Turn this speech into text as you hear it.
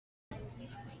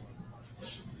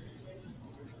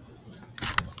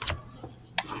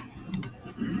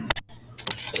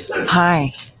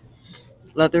Hi,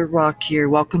 Rokk here.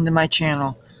 Welcome to my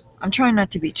channel. I'm trying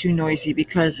not to be too noisy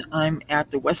because I'm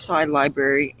at the West Side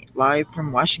Library live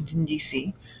from Washington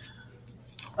DC.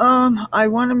 I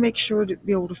want to make sure to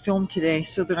be able to film today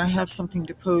so that I have something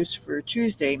to post for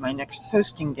Tuesday, my next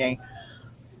posting day.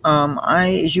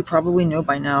 As you probably know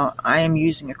by now, I am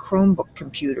using a Chromebook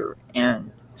computer,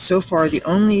 and so far the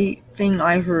only thing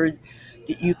I heard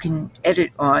that you can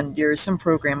edit on, there is some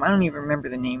program, I don't even remember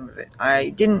the name of it.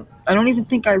 I don't even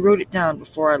think I wrote it down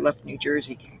before I left New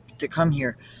Jersey to come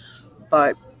here.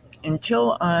 But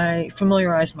until I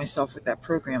familiarize myself with that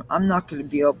program, I'm not going to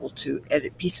be able to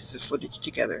edit pieces of footage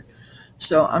together.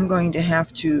 So I'm going to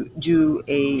have to do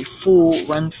a full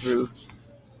run through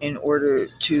in order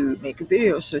to make a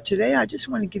video. So today I just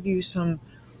want to give you some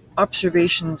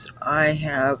observations I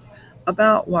have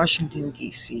about Washington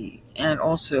DC, and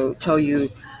also tell you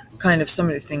kind of some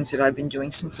of the things that I've been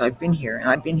doing since I've been here. And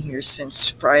I've been here since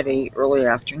Friday early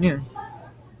afternoon.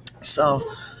 So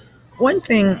one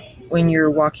thing, when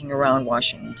you're walking around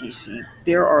Washington DC,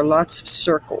 there are lots of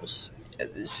circles.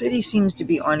 The city seems to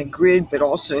be on a grid but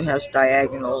also has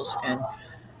diagonals, and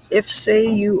if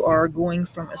say you are going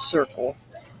from a circle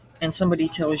and somebody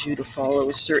tells you to follow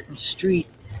a certain street,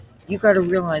 you got to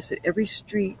realize that every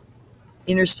street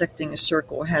intersecting a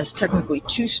circle has technically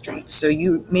two streets. So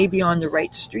you may be on the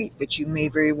right street, but you may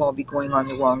very well be going on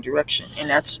the wrong direction. And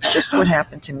that's just what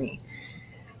happened to me.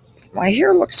 If my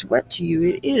hair looks wet to you,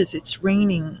 it is. It's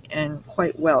raining, and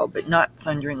quite well, but not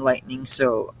thunder and lightning.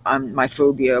 So my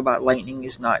phobia about lightning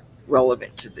is not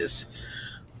relevant to this.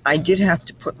 I did have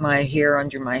to put my hair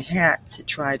under my hat to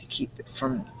try to keep it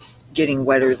from getting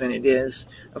wetter than it is.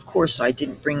 Of course, I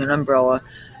didn't bring an umbrella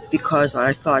because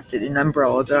I thought that an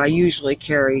umbrella that I usually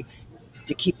carry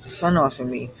to keep the sun off of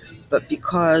me, but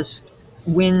because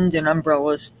wind and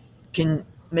umbrellas can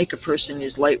make a person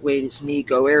as lightweight as me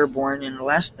go airborne, and the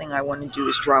last thing I want to do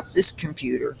is drop this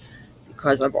computer,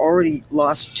 because I've already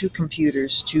lost two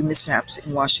computers, two mishaps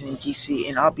in Washington, D.C.,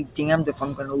 and I'll be damned if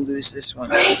I'm going to lose this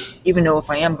one. Even though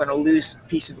if I am going to lose a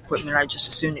piece of equipment, I just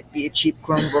assume it be a cheap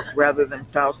Chromebook rather than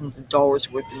thousands of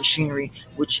dollars worth of machinery,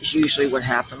 which is usually what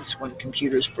happens when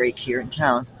computers break here in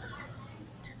town.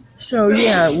 So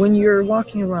yeah, when you're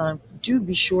walking around, do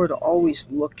be sure to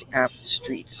always look at the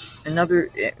streets.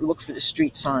 Look for the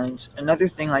street signs. Another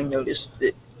thing I noticed,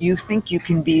 that you think you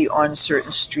can be on a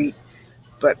certain street,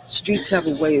 but streets have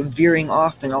a way of veering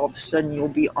off, and all of a sudden you'll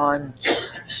be on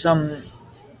some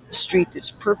street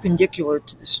that's perpendicular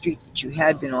to the street that you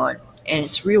had been on, and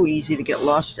it's real easy to get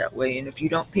lost that way. And if you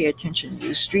don't pay attention to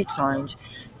the street signs,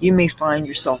 you may find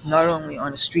yourself not only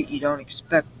on a street you don't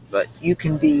expect, but you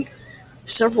can be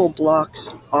several blocks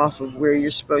off of where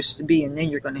you're supposed to be, and then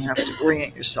you're going to have to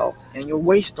orient yourself, and you'll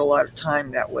waste a lot of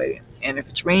time that way. And if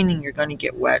it's raining, you're going to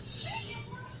get wet.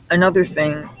 Another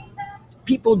thing,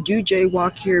 people do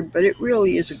jaywalk here, but it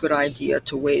really is a good idea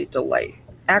to wait at the light.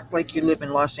 Act like you live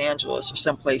in Los Angeles or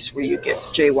someplace where you get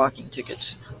jaywalking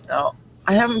tickets. Now,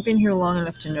 I haven't been here long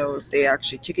enough to know if they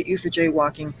actually ticket you for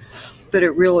jaywalking, but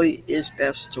it really is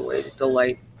best to wait at the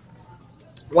light.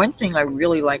 One thing I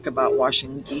really like about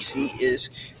Washington, D.C. is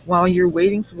while you're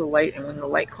waiting for the light, and when the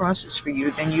light crosses for you,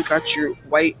 then you got your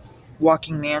white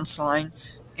walking man sign,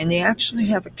 and they actually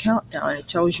have a countdown. It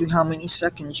tells you how many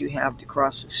seconds you have to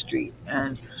cross the street.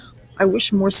 And I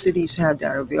wish more cities had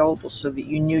that available so that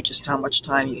you knew just how much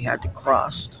time you had to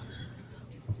cross.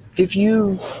 If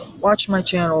you watch my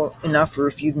channel enough, or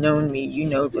if you've known me, you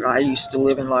know that I used to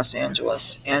live in Los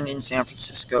Angeles and in San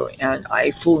Francisco, and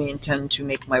I fully intend to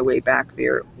make my way back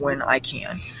there when I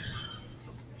can.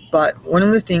 But one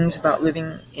of the things about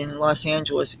living in Los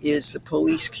Angeles is the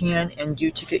police can and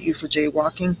do ticket you for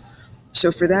jaywalking. So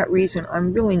for that reason,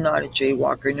 I'm really not a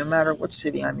jaywalker, no matter what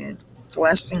city I'm in. The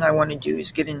last thing I want to do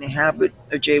is get in the habit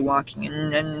of jaywalking,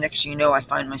 and then the next thing you know, I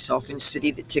find myself in a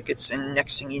city that tickets, and the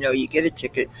next thing you know, you get a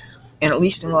ticket. And at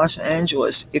least in Los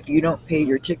Angeles, if you don't pay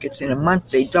your tickets in a month,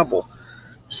 they double.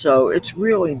 So it's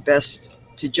really best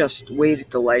to just wait at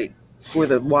the light for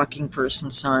the walking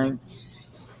person sign.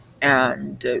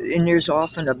 And there's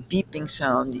often a beeping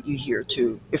sound that you hear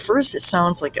too. At first it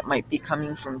sounds like it might be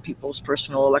coming from people's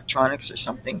personal electronics or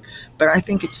something, but I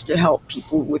think it's to help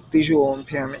people with visual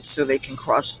impairments so they can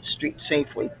cross the street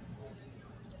safely.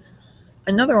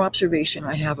 Another observation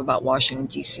I have about Washington,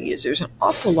 D.C. is there's an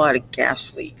awful lot of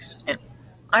gas leaks, and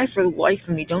I, for the life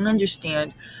of me, don't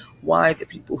understand why the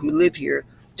people who live here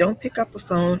don't pick up a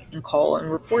phone and call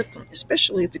and report them,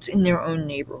 especially if it's in their own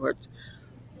neighborhoods.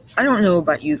 I don't know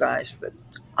about you guys, but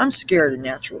I'm scared of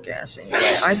natural gas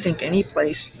anyway. I think any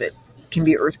place that can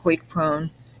be earthquake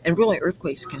prone, and really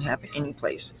earthquakes can happen any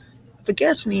place. If a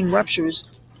gas main ruptures,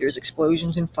 there's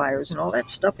explosions and fires and all that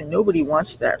stuff, and nobody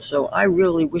wants that. So I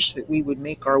really wish that we would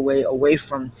make our way away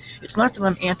from. It's not that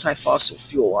I'm anti-fossil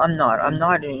fuel. I'm not. I'm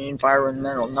not an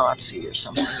environmental Nazi or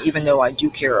something, even though I do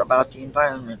care about the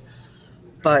environment.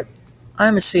 But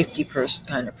I'm a safety person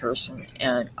kind of person,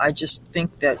 and I just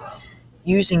think that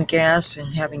using gas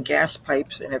and having gas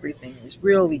pipes and everything is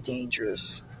really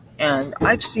dangerous. And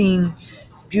I've seen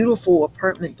beautiful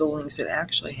apartment buildings that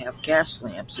actually have gas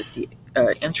lamps at the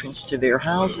entrance to their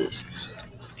houses.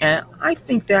 And I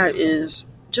think that is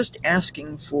just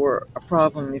asking for a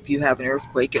problem if you have an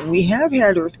earthquake. And we have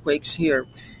had earthquakes here.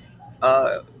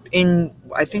 In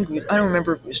I think I don't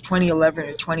remember if it was 2011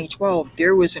 or 2012.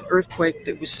 There was an earthquake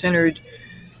that was centered.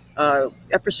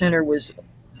 Epicenter was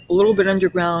a little bit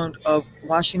underground of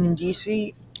Washington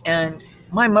D.C. and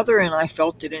my mother and I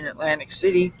felt it in Atlantic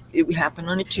City. It happened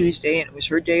on a Tuesday, and it was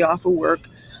her day off of work,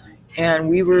 and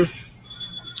we were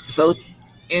both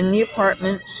in the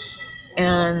apartment,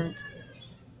 and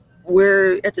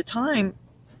where at the time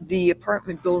the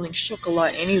apartment building shook a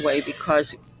lot anyway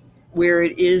because where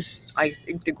it is, I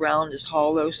think the ground is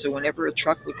hollow, so whenever a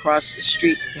truck would cross the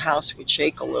street, the house would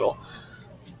shake a little.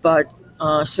 But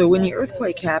so when the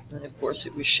earthquake happened, of course,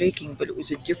 it was shaking, but it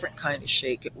was a different kind of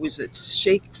shake. It was a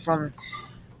shake from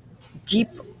deep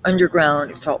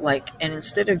underground, it felt like, and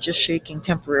instead of just shaking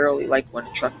temporarily like when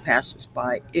a truck passes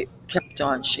by, it kept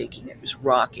on shaking. It was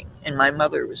rocking, and my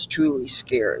mother was truly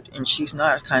scared, and she's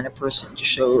not a kind of person to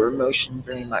show her emotion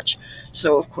very much.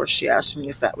 So of course she asked me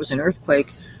if that was an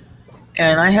earthquake,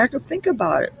 and I had to think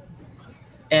about it.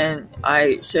 And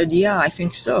I said, yeah, I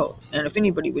think so. And if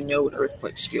anybody would know what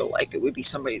earthquakes feel like, it would be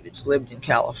somebody that's lived in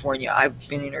California. I've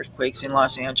been in earthquakes in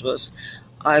Los Angeles.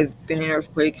 I've been in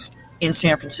earthquakes in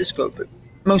San Francisco, but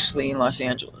mostly in Los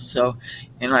Angeles. So,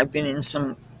 and I've been in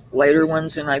some lighter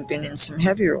ones and I've been in some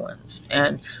heavier ones.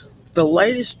 And the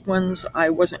lightest ones,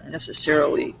 I wasn't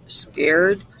necessarily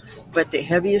scared, but the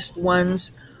heaviest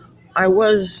ones, I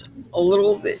was a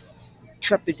little bit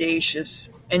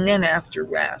trepidatious. And then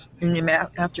in the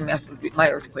aftermath of my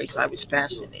earthquakes, I was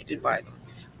fascinated by them.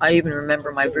 I even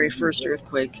remember my very first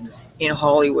earthquake in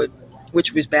Hollywood,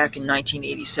 which was back in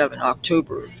 1987,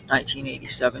 October of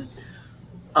 1987.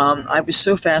 I was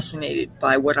so fascinated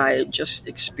by what I had just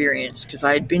experienced because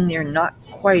I had been there not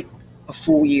quite a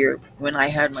full year when I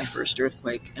had my first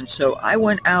earthquake. And so I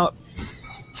went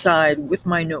outside with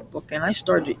my notebook and I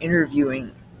started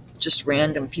interviewing just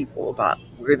random people about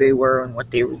where they were and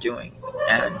what they were doing.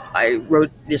 And I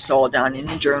wrote this all down in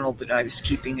a journal that I was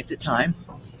keeping at the time.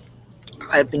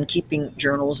 I've been keeping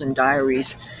journals and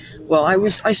diaries. Well,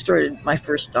 I started my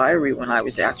first diary when I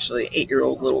was actually an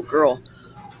 8-year-old little girl,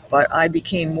 but I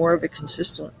became more of a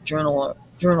consistent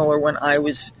journaler when I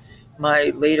was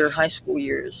my later high school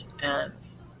years. And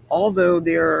although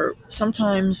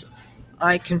sometimes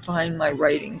I confine my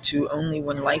writing to only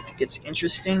when life gets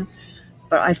interesting,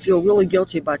 but I feel really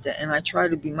guilty about that, and I try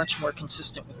to be much more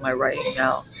consistent with my writing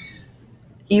now.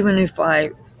 Even if I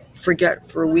forget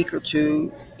for a week or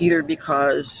two, either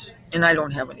because, and I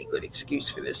don't have any good excuse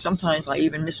for this, sometimes I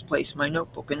even misplace my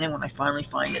notebook, and then when I finally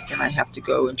find it, then I have to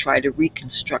go and try to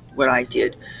reconstruct what I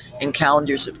did. And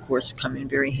calendars, of course, come in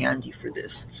very handy for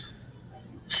this.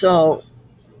 So,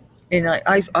 and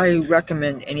I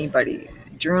recommend anybody,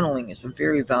 journaling is a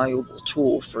very valuable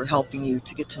tool for helping you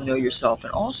to get to know yourself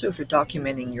and also for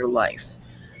documenting your life.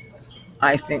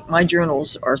 I think my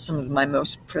journals are some of my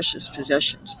most precious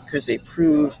possessions because they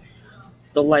prove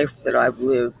the life that I've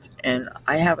lived, and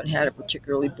I haven't had a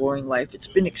particularly boring life. It's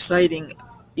been exciting,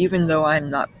 even though I'm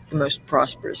not the most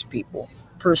prosperous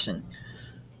person.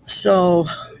 So,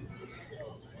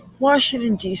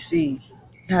 Washington, D.C.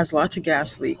 has lots of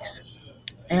gas leaks,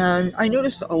 and I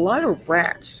noticed a lot of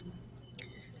rats,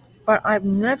 but I've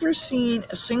never seen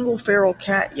a single feral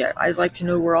cat yet. I'd like to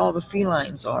know where all the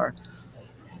felines are.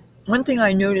 One thing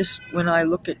I noticed when I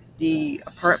look at the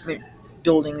apartment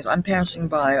buildings, I'm passing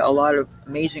by a lot of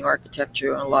amazing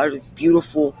architecture and a lot of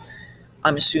beautiful,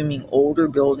 I'm assuming older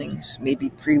buildings, maybe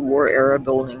pre-war era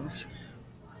buildings.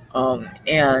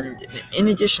 And in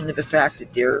addition to the fact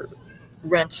that their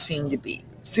rents seem to be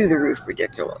through the roof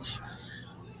ridiculous,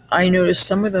 I noticed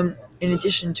some of them, in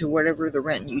addition to whatever the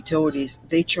rent and utilities,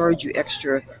 they charge you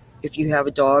extra if you have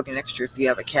a dog and extra if you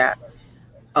have a cat.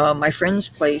 My friend's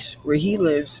place where he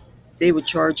lives, they would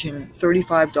charge him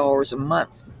 $35 a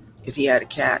month if he had a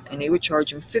cat, and they would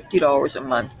charge him $50 a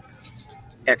month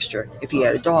extra if he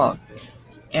had a dog.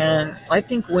 And I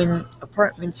think when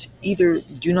apartments either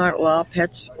do not allow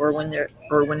pets or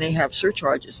when they have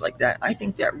surcharges like that, I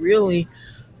think that really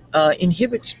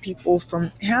inhibits people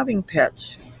from having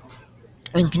pets.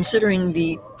 And considering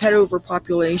the pet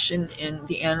overpopulation and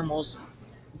the animals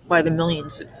by the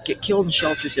millions that get killed in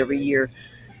shelters every year.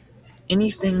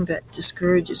 Anything that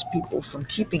discourages people from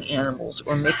keeping animals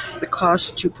or makes the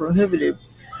cost too prohibitive,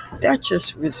 that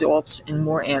just results in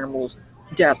more animals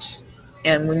deaths.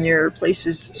 And when there are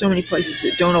places, so many places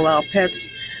that don't allow pets,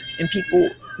 and people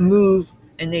move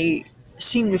and they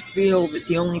seem to feel that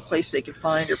the only place they can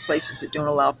find are places that don't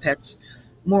allow pets,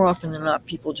 more often than not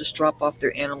people just drop off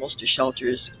their animals to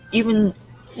shelters, even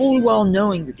fully well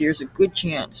knowing that there's a good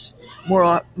chance,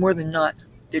 more than not,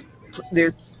 that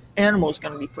their animal is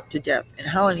going to be put to death. And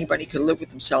how anybody could live with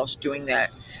themselves doing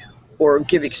that, or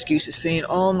give excuses saying,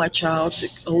 "Oh, my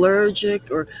child's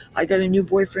allergic," or "I got a new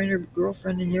boyfriend or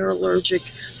girlfriend and they're allergic."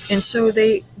 And so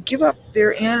they give up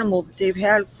their animal that they've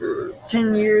had for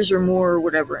 10 years or more or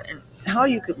whatever. And how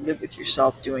you could live with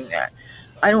yourself doing that.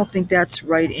 I don't think that's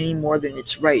right any more than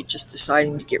it's right just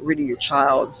deciding to get rid of your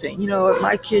child and saying, "You know what,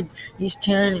 my kid, he's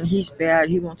 10 and he's bad.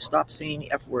 He won't stop saying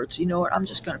the F words. You know what, I'm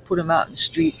just going to put him out in the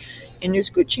street. And there's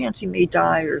a good chance he may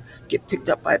die or get picked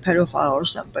up by a pedophile or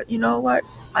something. But you know what?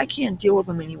 I can't deal with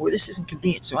him anymore. This isn't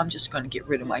convenient, so I'm just going to get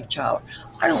rid of my child."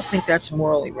 I don't think that's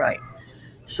morally right.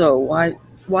 So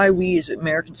why we as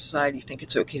American society think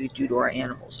it's okay to do to our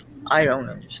animals, I don't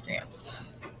understand.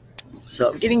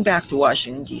 So getting back to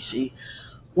Washington D.C.,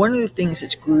 one of the things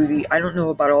that's groovy, I don't know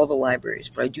about all the libraries,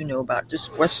 but I do know about this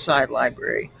West Side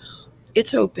Library.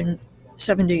 It's open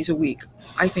 7 days a week.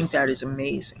 I think that is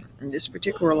amazing. And this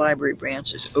particular library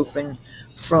branch is open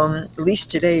from, at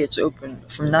least today, it's open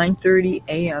from 9:30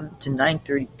 a.m. to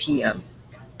 9:30 p.m.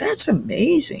 That's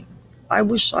amazing. I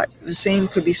wish the same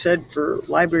could be said for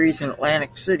libraries in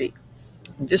Atlantic City.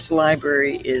 This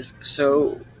library is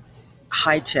so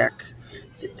high tech,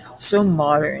 so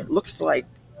modern. It looks like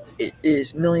it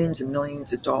is millions and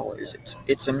millions of dollars.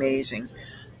 It's amazing.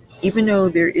 Even though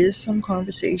there is some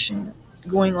conversation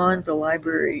going on at the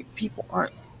library, people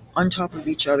aren't on top of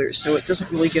each other, so it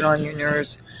doesn't really get on your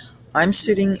nerves. I'm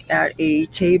sitting at a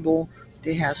table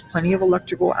that has plenty of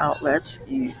electrical outlets.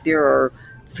 There are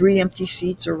 3 empty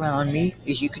seats around me.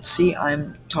 As you can see,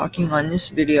 I'm talking on this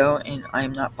video and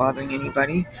I'm not bothering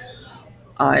anybody.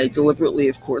 I deliberately,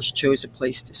 of course, chose a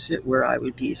place to sit where I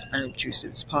would be as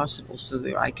unobtrusive as possible so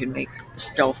that I could make a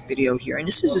stealth video here. And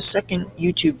this is the second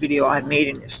YouTube video I've made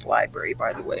in this library,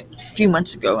 by the way. A few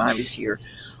months ago, I was here.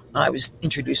 I was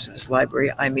introduced to this library.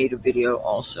 I made a video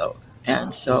also.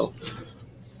 And so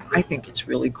I think it's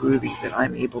really groovy that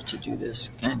I'm able to do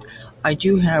this. And I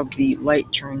do have the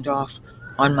light turned off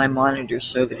on my monitor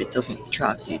so that it doesn't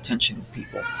attract the attention of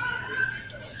people.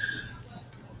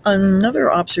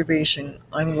 Another observation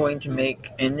I'm going to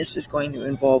make, and this is going to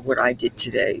involve what I did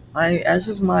today. As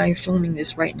of my filming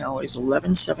this right now, it is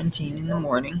 11:17 in the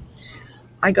morning.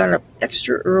 I got up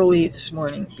extra early this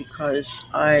morning because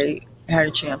I had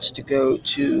a chance to go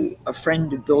to a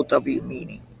friend of Bill W.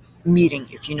 meeting,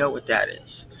 if you know what that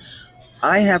is.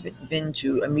 I haven't been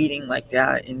to a meeting like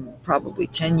that in probably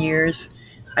 10 years.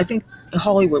 I think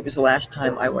Hollywood was the last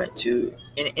time I went to,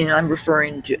 and I'm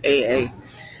referring to AA.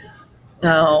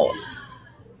 Now,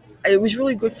 it was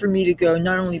really good for me to go,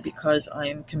 not only because I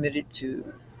am committed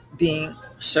to being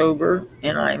sober,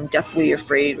 and I'm deathly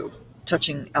afraid of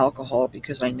touching alcohol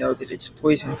because I know that it's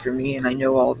poison for me and I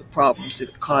know all the problems that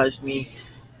it caused me.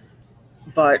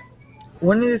 But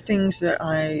one of the things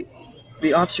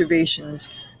the observations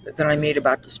that I made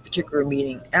about this particular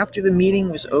meeting, after the meeting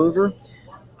was over,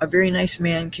 a very nice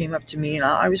man came up to me, and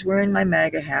I was wearing my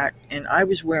MAGA hat, and I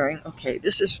was wearing, okay,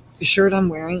 this is the shirt I'm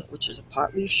wearing, which is a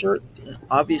pot leaf shirt, and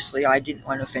obviously I didn't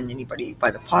want to offend anybody by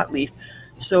the pot leaf,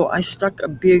 so I stuck a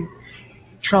big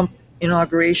Trump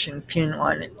inauguration pin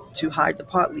on it to hide the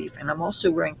pot leaf, and I'm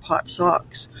also wearing pot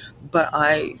socks, but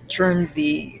I turned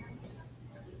the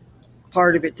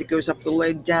part of it that goes up the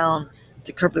leg down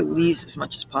to cover the leaves as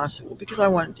much as possible, because I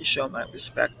wanted to show my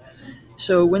respect.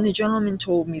 So when the gentleman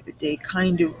told me that they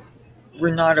kind of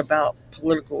were not about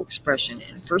political expression,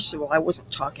 and first of all, I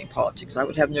wasn't talking politics. I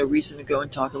would have no reason to go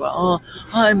and talk about, "Oh,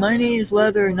 hi, my name is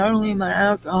Leathur. Not only am I an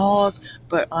alcoholic,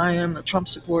 but I am a Trump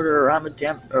supporter, or I'm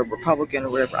a Republican,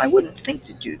 or whatever." I wouldn't think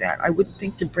to do that. I wouldn't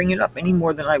think to bring it up any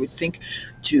more than I would think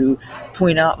to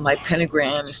point out my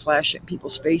pentagram and flash it in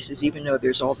people's faces, even though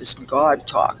there's all this God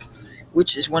talk,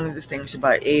 which is one of the things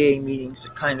about AA meetings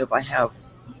that kind of I have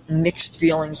mixed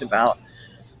feelings about,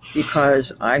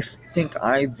 because I think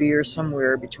I veer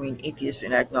somewhere between atheist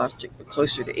and agnostic, but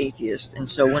closer to atheist. And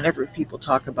so whenever people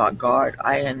talk about God,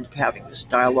 I end up having this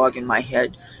dialogue in my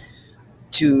head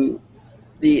to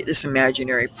this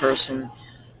imaginary person,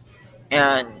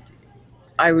 and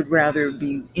I would rather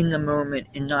be in the moment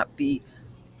and not be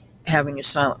having a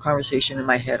silent conversation in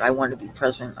my head. I want to be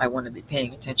present. I want to be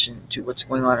paying attention to what's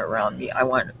going on around me. I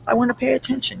want to pay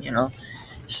attention.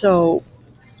 So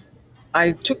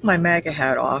I took my MAGA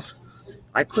hat off.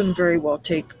 I couldn't very well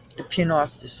take the pin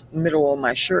off the middle of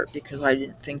my shirt because I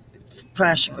didn't think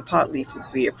flashing the pot leaf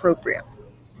would be appropriate.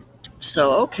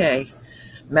 So, okay,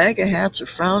 MAGA hats are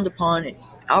frowned upon in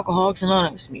Alcoholics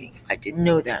Anonymous meetings. I didn't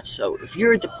know that. So, if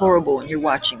you're a deplorable and you're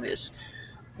watching this,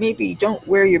 maybe don't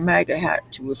wear your MAGA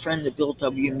hat to a Friend of Bill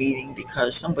W. meeting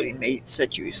because somebody may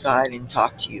set you aside and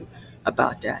talk to you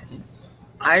about that. And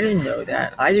I didn't know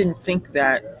that. I didn't think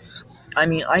that. I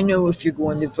mean, I know if you're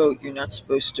going to vote, you're not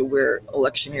supposed to wear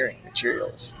electioneering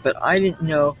materials, but I didn't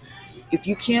know if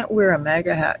you can't wear a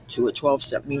MAGA hat to a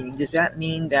 12-step meeting, does that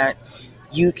mean that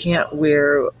you can't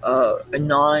wear a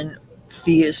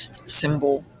non-theist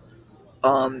symbol?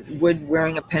 Would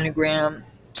wearing a pentagram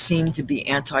seem to be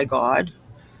anti-God?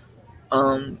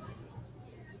 Um,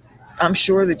 I'm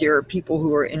sure that there are people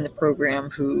who are in the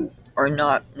program who are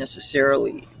not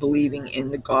necessarily believing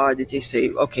in the God that they say,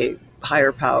 okay,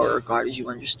 higher power or God as you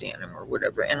understand him or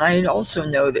whatever. And I also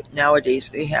know that nowadays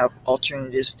they have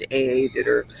alternatives to AA that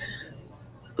are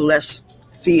less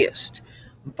theist,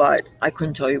 but I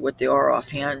couldn't tell you what they are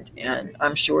offhand. And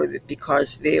I'm sure that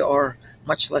because they are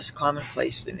much less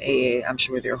commonplace than AA, I'm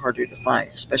sure they're harder to find,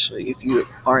 especially if you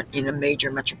aren't in a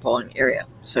major metropolitan area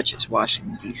such as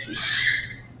Washington, D.C.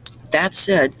 That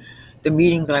said, the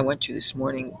meeting that I went to this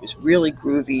morning was really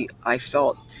groovy. I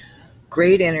felt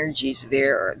great energies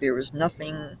there. There was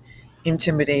nothing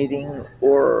intimidating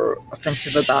or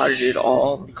offensive about it at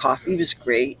all. The coffee was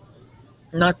great.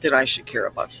 Not that I should care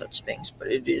about such things, but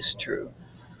it is true.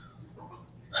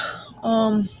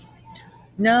 Um,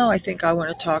 Now I think I want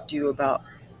to talk to you about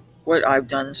what I've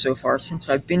done so far since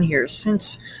I've been here.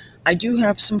 Since I do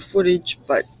have some footage,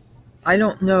 but I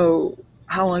don't know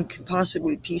how I could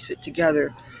possibly piece it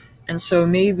together. And so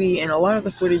maybe, and a lot of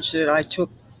the footage that I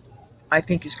took, I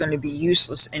think is going to be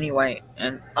useless anyway,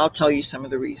 and I'll tell you some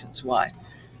of the reasons why.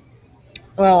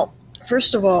 Well,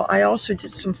 first of all, I also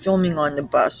did some filming on the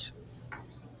bus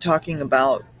talking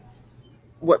about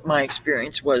what my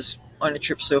experience was on the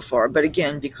trip so far. But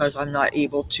again, because I'm not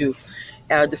able to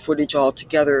add the footage all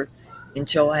together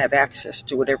until I have access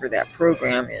to whatever that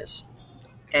program is.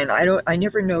 And I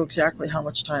never know exactly how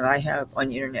much time I have on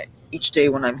the internet each day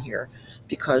when I'm here,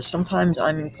 because sometimes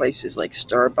I'm in places like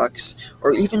Starbucks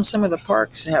or even some of the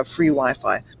parks have free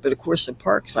Wi-Fi. But of course, the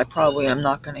parks, I probably am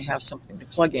not going to have something to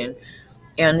plug in.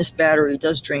 And this battery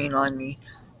does drain on me,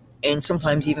 and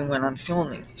sometimes even when I'm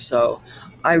filming. So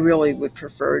I really would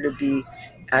prefer to be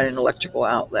at an electrical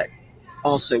outlet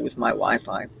also with my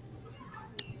Wi-Fi.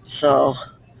 So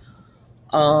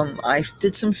I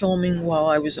did some filming while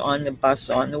I was on the bus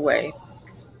on the way.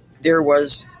 There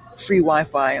was free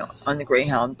Wi-Fi on the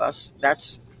Greyhound bus.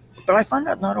 But I found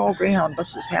out not all Greyhound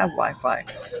buses have Wi-Fi.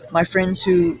 My friends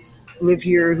who live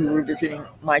here, who were visiting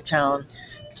my town,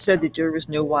 said that there was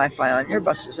no Wi-Fi on their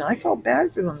buses, and I felt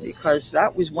bad for them because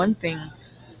that was one thing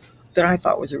that I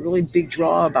thought was a really big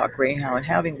draw about Greyhound,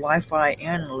 having Wi-Fi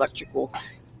and an electrical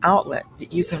outlet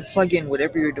that you can plug in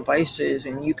whatever your device is,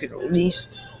 and you can at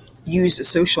least use the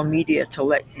social media to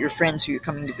let your friends who you're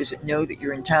coming to visit know that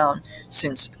you're in town,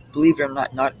 since, believe it or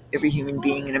not every human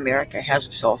being in America has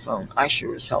a cell phone. I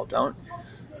sure as hell don't.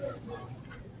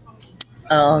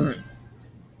 Um,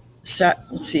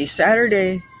 let's see,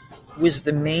 Saturday was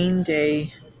the main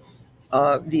day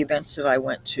of the events that I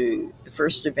went to. The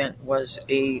first event was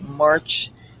a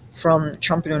march from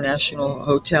Trump International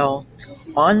Hotel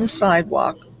on the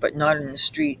sidewalk, but not in the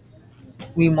street.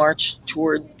 We marched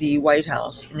toward the White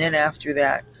House, and then after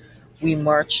that, we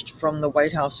marched from the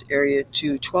White House area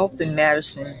to 12th and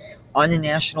Madison on the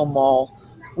National Mall,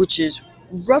 which is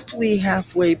roughly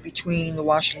halfway between the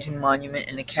Washington Monument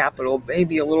and the Capitol,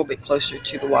 maybe a little bit closer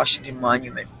to the Washington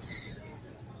Monument.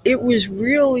 It was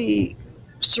really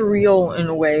surreal in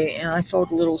a way, and I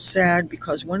felt a little sad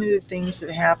because one of the things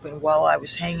that happened while I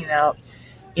was hanging out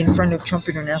in front of Trump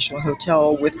International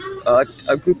Hotel with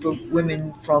a group of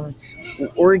women from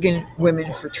Oregon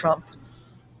Women for Trump,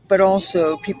 but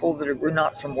also people that were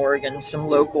not from Oregon, some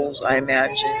locals, I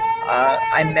imagine.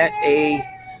 I met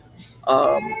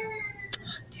um,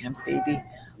 damn baby,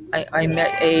 I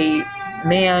met a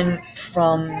man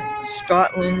from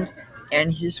Scotland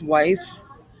and his wife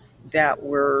that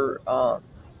were,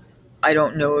 I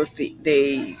don't know if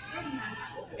they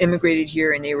immigrated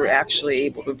here and they were actually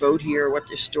able to vote here, what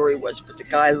their story was, but the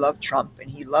guy loved Trump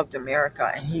and he loved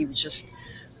America, and he just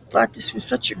thought this was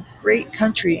such a great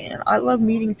country. And I love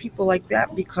meeting people like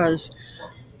that because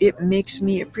it makes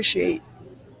me appreciate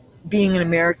being an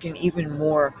American even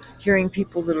more, hearing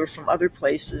people that are from other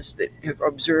places that have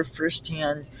observed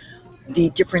firsthand the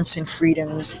difference in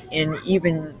freedoms in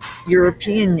even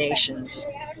European nations.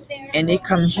 And they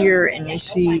come here and they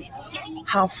see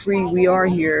how free we are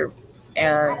here,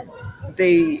 and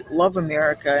they love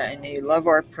America and they love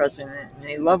our president and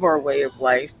they love our way of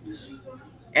life.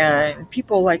 And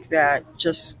people like that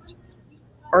just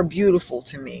are beautiful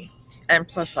to me. And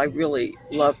plus, I really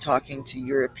love talking to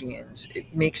Europeans.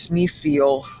 It makes me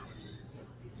feel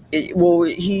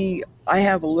I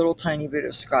have a little tiny bit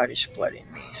of Scottish blood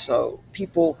in me. So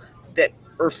people that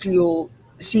or feel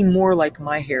seem more like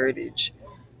my heritage,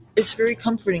 it's very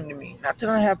comforting to me. Not that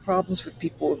I have problems with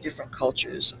people of different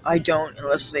cultures. I don't,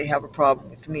 unless they have a problem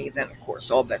with me. Then, of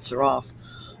course, all bets are off.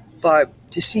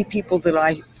 But to see people that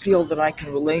I feel that I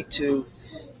can relate to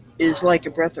is like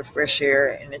a breath of fresh air,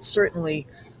 and it's certainly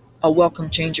a welcome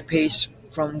change of pace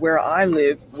from where I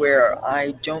live, where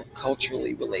I don't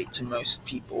culturally relate to most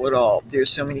people at all. There's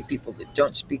so many people that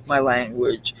don't speak my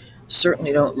language,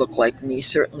 certainly don't look like me,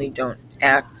 certainly don't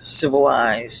act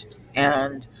civilized,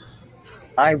 and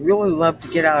I really love to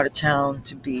get out of town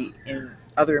to be in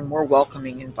other more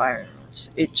welcoming environments.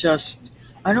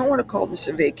 I don't want to call this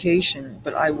a vacation,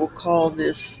 but I will call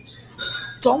this,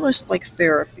 it's almost like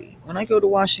therapy. When I go to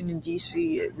Washington,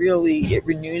 D.C., it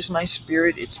renews my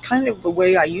spirit. It's kind of the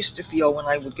way I used to feel when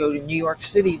I would go to New York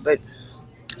City, but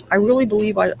I really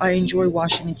believe I enjoy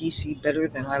Washington, D.C. better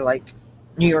than I like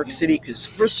New York City because,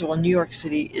 first of all, New York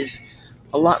City is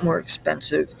a lot more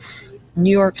expensive.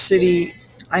 New York City,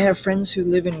 I have friends who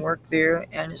live and work there,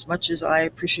 and as much as I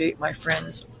appreciate my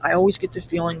friends, I always get the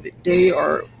feeling that they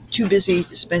are too busy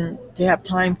to have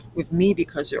time with me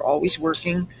because they're always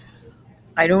working.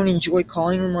 I don't enjoy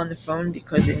calling them on the phone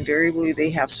because invariably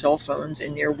they have cell phones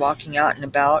and they're walking out and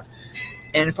about.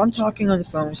 And if I'm talking on the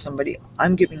phone with somebody,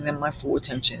 I'm giving them my full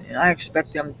attention, and I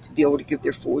expect them to be able to give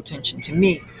their full attention to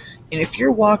me. And if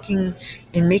you're walking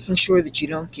and making sure that you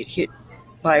don't get hit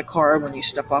by a car when you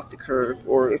step off the curb,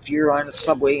 or if you're on a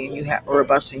subway and or a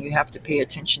bus and you have to pay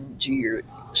attention to your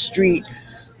street,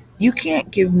 you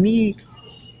can't give me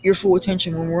your full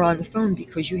attention when we're on the phone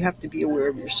because you have to be aware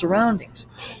of your surroundings.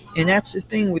 And that's the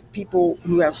thing with people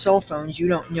who have cell phones, you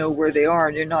don't know where they are.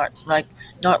 It's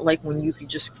not like when you could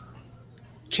just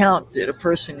count that a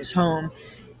person is home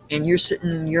and you're sitting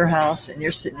in your house and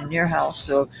they're sitting in their house.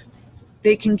 So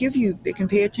they can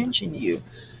pay attention to you.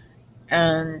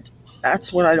 And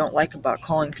that's what I don't like about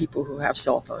calling people who have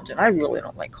cell phones. And I really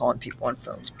don't like calling people on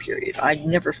phones, period. I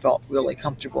never felt really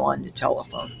comfortable on the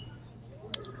telephone.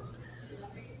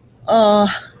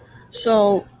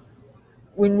 So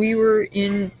when we were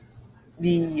in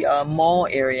the mall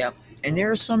area, and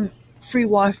there are some free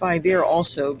Wi-Fi there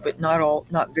also, but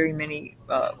not very many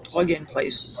plug-in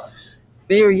places.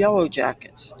 They are yellow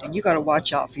jackets, and you got to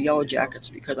watch out for yellow jackets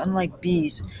because unlike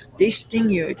bees, they sting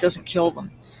you. It doesn't kill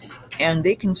them, and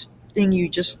they can sting you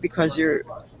just because they're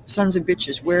sons of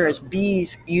bitches. Whereas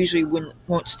bees usually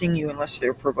won't sting you unless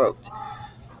they're provoked.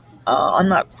 I'm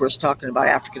not, of course, talking about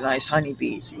Africanized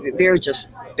honeybees. They're just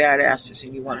badasses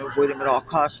and you want to avoid them at all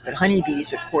costs. But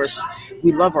honeybees, of course,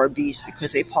 we love our bees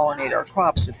because they pollinate our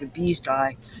crops. If the bees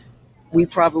die, we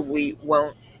probably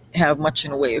won't have much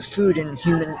in the way of food and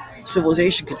human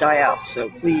civilization could die out. So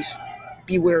please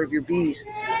beware of your bees.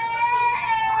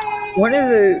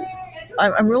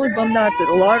 I'm really bummed out that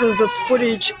a lot of the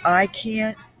footage I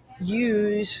can't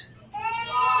use,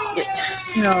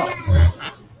 you know,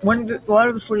 a lot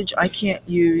of the footage I can't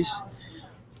use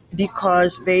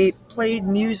because they played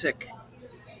music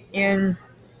in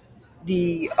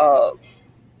the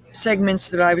segments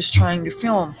that I was trying to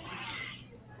film.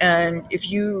 And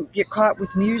if you get caught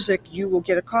with music, you will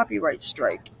get a copyright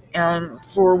strike. And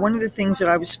for one of the things that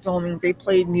I was filming, they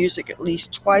played music at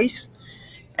least twice.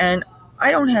 And I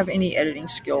don't have any editing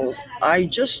skills. I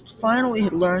just finally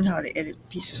had learned how to edit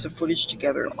pieces of footage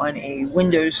together on a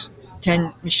Windows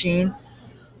 10 machine.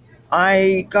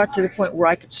 I got to the point where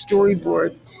I could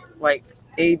storyboard like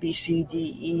A, B, C,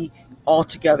 D, E all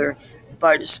together.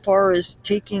 But as far as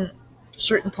taking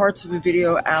certain parts of a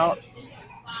video out,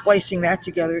 splicing that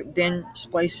together, then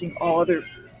splicing all other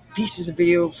pieces of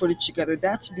video footage together,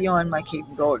 that's beyond my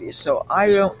capabilities. So I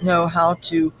don't know how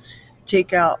to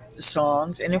take out the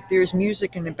songs. And if there's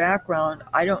music in the background,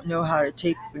 I don't know how to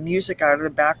take the music out of the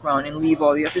background and leave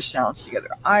all the other sounds together.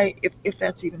 If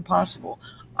that's even possible,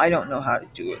 I don't know how to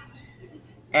do it.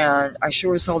 And I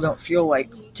sure as hell don't feel like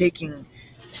taking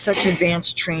such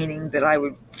advanced training that I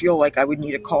would feel like I would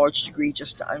need a college degree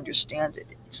just to understand it.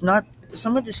 It's not,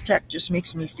 some of this tech just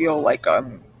makes me feel like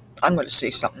I'm going to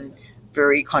say something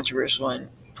very controversial and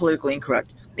politically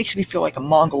incorrect. Makes me feel like a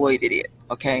mongoloid idiot.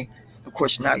 Okay? Of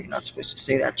course, now you're not supposed to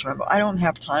say that term, but I don't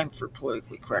have time for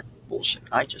politically correct bullshit.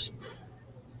 I just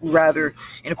rather,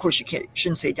 and of course,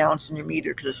 shouldn't say Down syndrome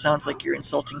either because it sounds like you're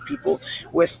insulting people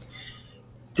with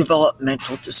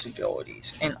developmental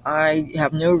disabilities. And I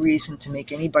have no reason to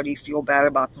make anybody feel bad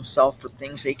about themselves for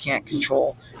things they can't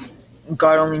control.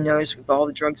 God only knows with all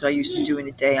the drugs I used to do in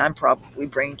a day, I'm probably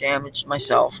brain damaged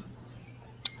myself.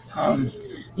 Um,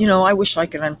 I wish I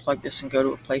could unplug this and go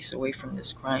to a place away from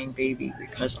this crying baby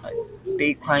because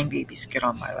crying babies get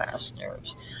on my last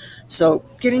nerves. So,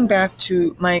 getting back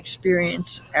to my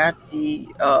experience at the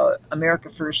America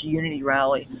First Unity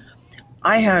rally,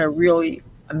 I had a really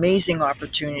amazing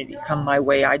opportunity come my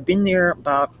way. I'd been there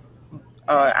about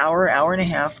an hour and a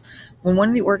half, when one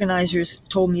of the organizers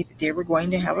told me that they were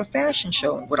going to have a fashion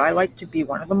show and would I like to be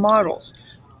one of the models.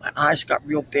 My eyes got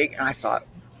real big and I thought,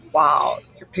 wow,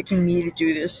 you're picking me to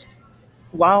do this?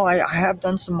 While I have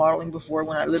done some modeling before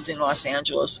when I lived in Los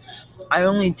Angeles, I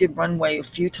only did runway a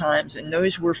few times, and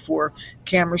those were for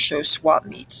camera show swap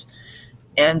meets.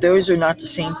 And those are not the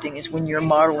same thing as when you're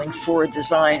modeling for a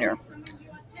designer.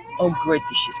 Oh, good,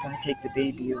 she's going to take the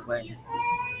baby away.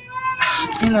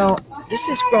 You know, this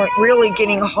is really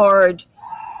getting hard.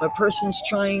 A person's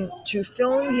trying to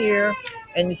film here,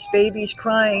 and this baby's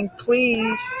crying,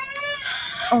 please.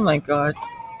 Oh my God.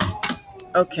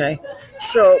 Okay.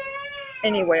 So,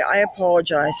 anyway, I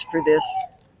apologize for this.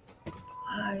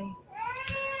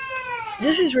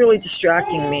 This is really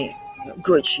distracting me.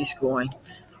 Good, she's going.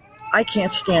 I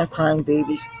can't stand crying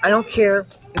babies. I don't care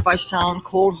if I sound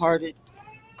cold-hearted.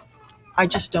 I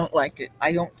just don't like it.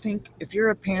 I don't think, if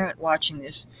you're a parent watching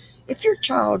this, if your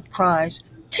child cries,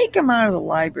 take them out of the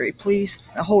library, please.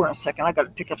 Now, hold on a second. I got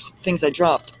to pick up some things I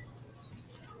dropped.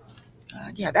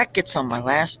 Yeah, that gets on my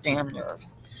last damn nerve.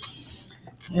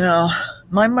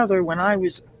 My mother, when I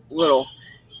was little,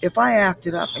 if I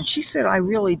acted up, and she said I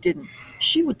really didn't,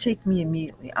 she would take me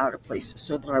immediately out of places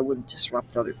so that I wouldn't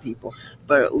disrupt other people.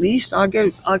 But at least I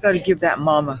got to give that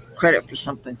mama credit for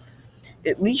something.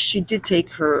 At least she did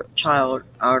take her child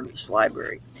out of this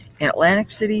library. In Atlantic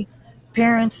City,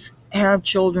 parents have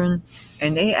children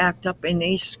and they act up and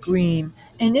they scream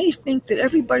and they think that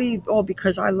everybody,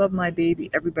 because I love my baby,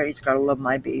 everybody's got to love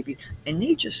my baby. And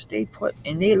they just stay put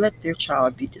and they let their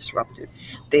child be disrupted.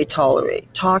 They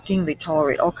tolerate talking, they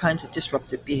tolerate all kinds of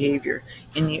disruptive behavior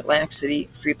in the Atlantic City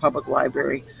Free Public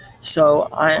Library. So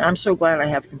I'm so glad I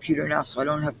have a computer now so I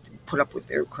don't have to put up with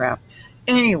their crap.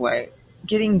 Anyway,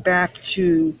 getting back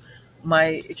to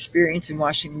my experience in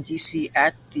Washington, D.C.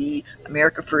 at the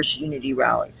America First Unity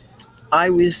rally, I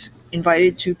was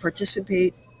invited to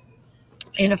participate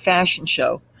in a fashion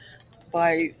show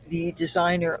by the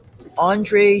designer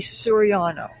Andre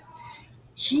Soriano.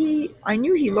 I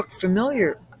knew he looked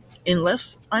familiar,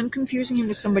 unless I'm confusing him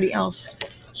with somebody else.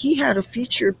 He had a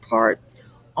featured part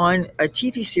on a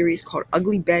TV series called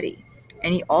Ugly Betty,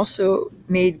 and he also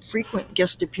made frequent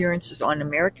guest appearances on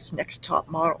America's Next Top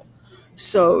Model.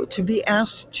 So to be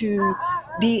asked to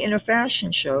be in a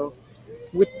fashion show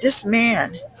with this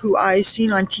man who I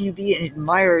seen on TV and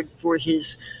admired for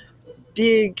his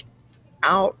big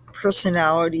out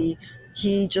personality,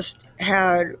 he just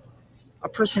had a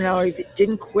personality that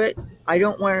didn't quit. I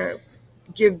don't want to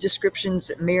give descriptions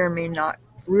that may or may not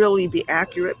really be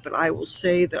accurate, but I will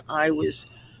say that I was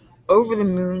over the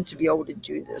moon to be able to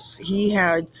do this. He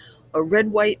had a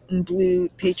red, white, and blue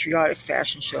patriotic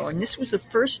fashion show, and this was the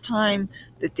first time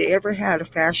that they ever had a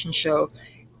fashion show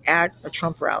at a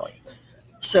Trump rally.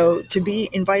 So to be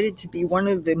invited to be one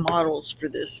of the models for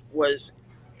this was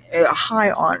a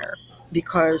high honor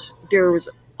because there was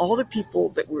all the people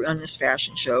that were on this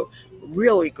fashion show,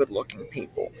 really good-looking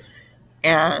people.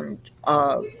 And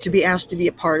to be asked to be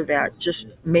a part of that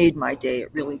just made my day. It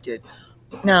really did.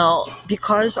 Now,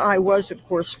 because I was, of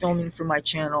course, filming for my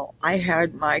channel, I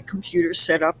had my computer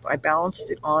set up. I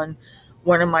balanced it on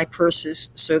one of my purses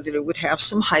so that it would have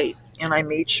some height, and I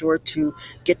made sure to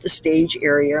get the stage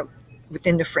area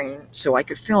within the frame so I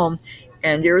could film.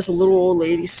 And there was a little old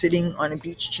lady sitting on a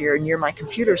beach chair near my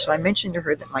computer, so I mentioned to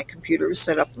her that my computer was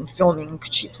set up and filming.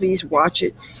 Could she please watch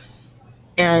it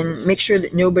and make sure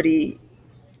that nobody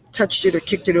touched it or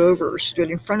kicked it over or stood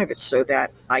in front of it so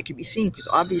that I could be seen? Because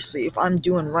obviously if I'm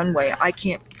doing runway, I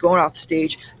can't go off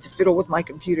stage to fiddle with my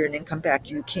computer and then come back.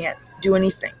 You can't do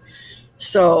anything.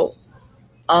 So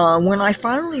when I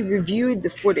finally reviewed the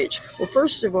footage, well,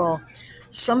 first of all,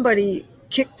 somebody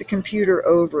kicked the computer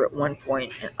over at one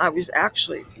point, and I was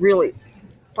actually really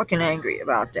fucking angry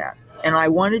about that. And I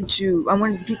wanted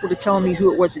people to tell me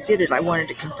who it was that did it. I wanted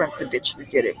to confront the bitch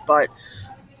that did it. But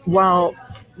while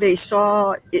they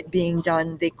saw it being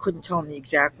done, they couldn't tell me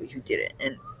exactly who did it.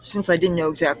 And since I didn't know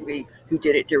exactly who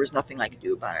did it, there was nothing I could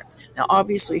do about it. Now,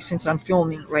 obviously, since I'm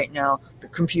filming right now, the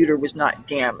computer was not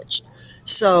damaged.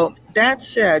 So, that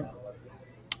said,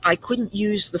 I couldn't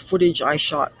use the footage I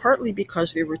shot, partly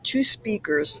because there were two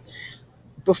speakers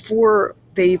before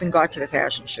they even got to the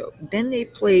fashion show. Then they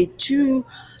played two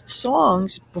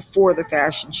songs before the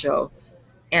fashion show.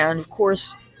 And of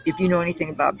course, if you know anything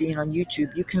about being on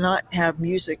YouTube, you cannot have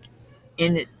music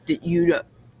in it that you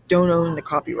don't own the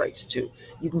copyrights to.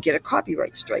 You can get a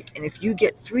copyright strike. And if you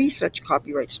get three such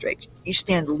copyright strikes, you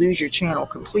stand to lose your channel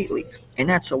completely. And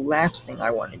that's the last thing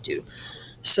I want to do.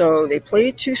 So they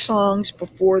played two songs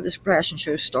before this fashion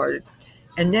show started.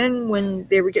 And then when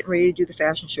they were getting ready to do the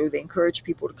fashion show, they encouraged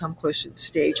people to come closer to the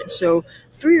stage. And so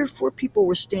three or four people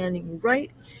were standing right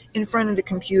in front of the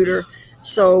computer.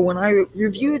 So when I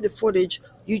reviewed the footage,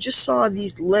 you just saw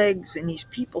these legs and these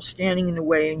people standing in the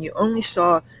way, and you only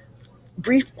saw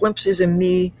brief glimpses of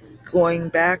me going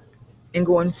back and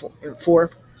going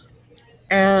forth.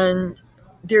 And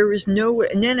there was no,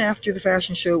 and then after the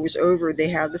fashion show was over, they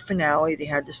had the finale. They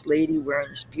had this lady wearing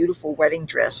this beautiful wedding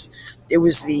dress. It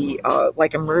was the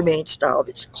like a mermaid style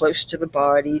that's close to the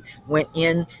body, went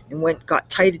in and got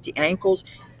tight at the ankles,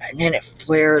 and then it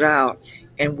flared out.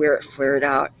 And where it flared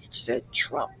out, it said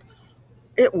Trump.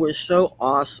 It was so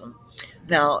awesome.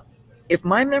 Now, if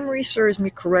my memory serves me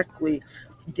correctly,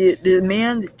 the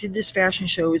man that did this fashion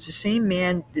show is the same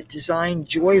man that designed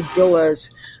Joy Villa's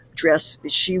dress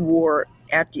that she wore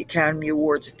at the Academy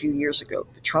Awards a few years ago.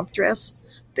 The Trump dress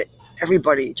that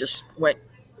everybody just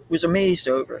was amazed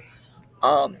over.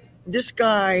 This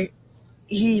guy,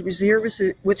 he was here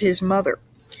with his mother,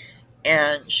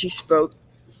 and she spoke.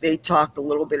 They talked a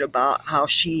little bit about how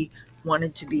she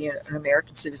wanted to be an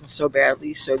American citizen so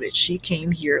badly, so that she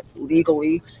came here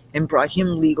legally and brought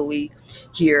him legally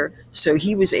here, so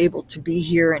he was able to be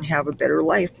here and have a better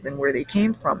life than where they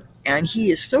came from. And he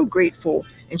is so grateful,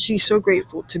 and she's so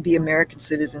grateful to be American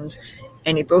citizens,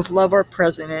 and they both love our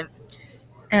president,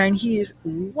 and he is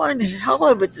one hell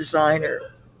of a designer.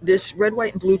 This red,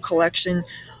 white, and blue collection,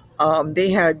 they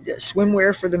had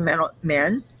swimwear for the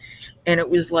men, and it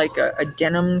was like a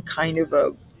denim kind of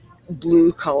a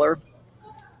blue color,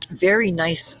 very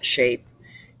nice shape,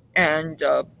 and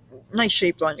nice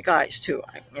shape on the guys too.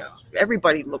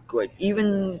 Everybody looked good,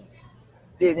 and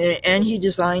he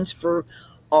designs for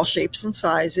all shapes and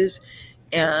sizes,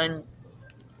 and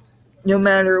no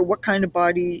matter what kind of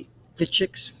body the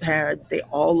chicks had, they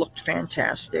all looked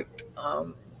fantastic.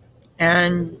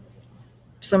 And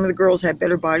some of the girls had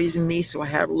better bodies than me, so I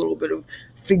had a little bit of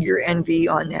figure envy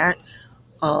on that.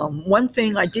 One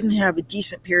thing, I didn't have a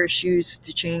decent pair of shoes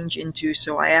to change into,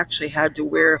 so I actually had to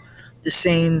wear the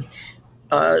same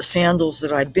sandals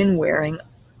that I've been wearing.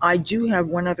 I do have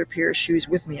one other pair of shoes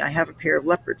with me. I have a pair of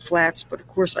leopard flats, but of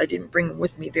course I didn't bring them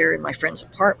with me there in my friend's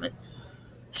apartment.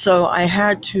 So I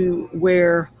had to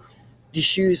wear the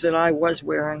shoes that I was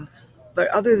wearing. But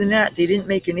other than that, they didn't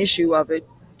make an issue of it.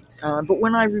 But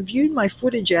when I reviewed my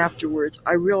footage afterwards,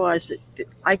 I realized that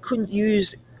I couldn't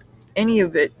use any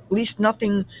of it, at least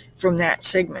nothing from that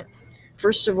segment.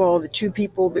 First of all, the two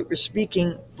people that were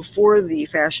speaking before the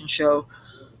fashion show,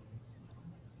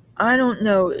 I don't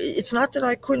know. It's not that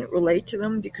I couldn't relate to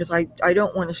them, because I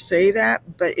don't want to say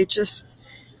that, but it just,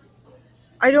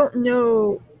 I don't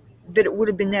know that it would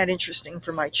have been that interesting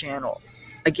for my channel.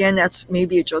 Again, that's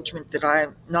maybe a judgment that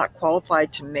I'm not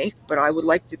qualified to make, but I would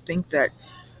like to think that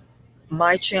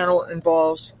my channel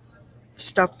involves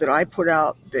stuff that I put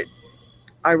out that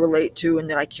I relate to and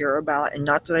that I care about, and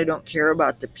not that I don't care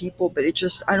about the people, but it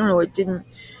just, I don't know,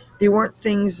 they weren't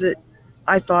things that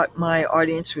I thought my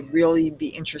audience would really be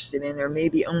interested in, or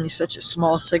maybe only such a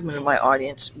small segment of my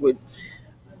audience would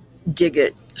dig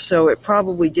it. So it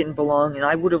probably didn't belong, and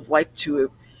I would have liked to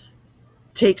have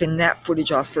taken that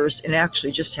footage off first and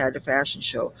actually just had the fashion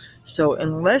show. So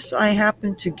unless I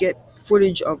happen to get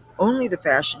footage of only the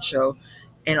fashion show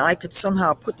and I could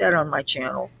somehow put that on my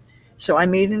channel. So I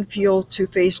made an appeal to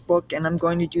Facebook, and I'm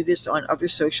going to do this on other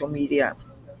social media.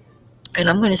 And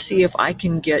I'm going to see if I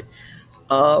can get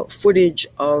footage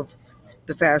of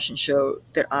the fashion show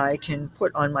that I can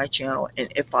put on my channel.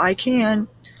 And if I can,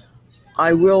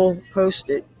 I will post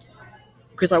it,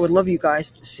 because I would love you guys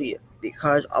to see it.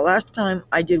 Because last time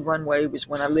I did runway was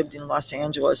when I lived in Los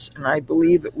Angeles, and I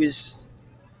believe it was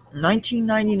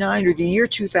 1999 or the year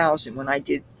 2000 when I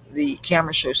did the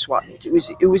camera show swap meets. It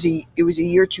was a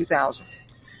year 2000.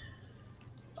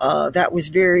 That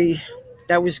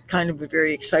was kind of a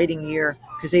very exciting year,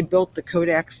 because they built the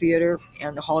Kodak Theater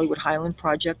and the Hollywood Highland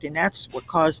Project, and that's what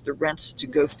caused the rents to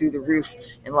go through the roof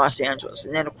in Los Angeles.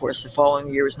 And then, of course, the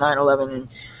following year was 9/11, and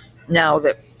now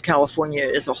that California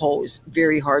as a whole is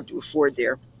very hard to afford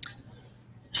there.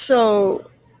 So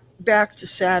back to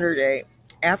Saturday,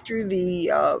 after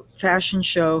the fashion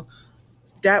show,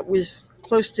 that was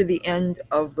close to the end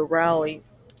of the rally.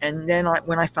 And then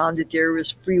when I found that there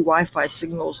was free Wi-Fi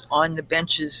signals on the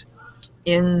benches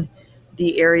in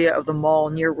the area of the mall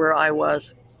near where I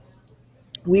was,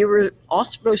 we were all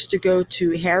supposed to go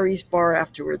to Harry's Bar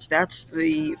afterwards. That's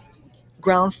the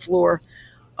ground floor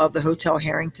of the Hotel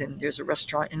Harrington. There's a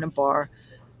restaurant and a bar.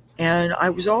 And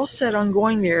I was all set on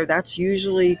going there. That's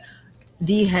usually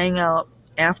the hangout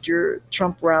after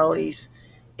Trump rallies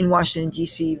in Washington,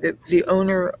 D.C. The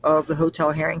owner of the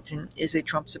Hotel Harrington is a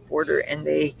Trump supporter, and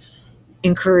they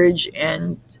encourage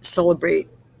and celebrate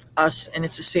us, and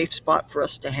it's a safe spot for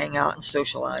us to hang out and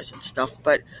socialize and stuff.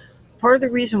 But part of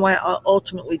the reason why I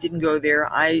ultimately didn't go there,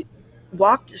 I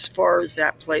walked as far as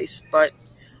that place, but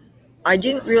I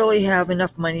didn't really have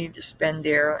enough money to spend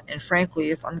there. And frankly,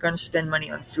 if I'm going to spend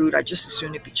money on food, I just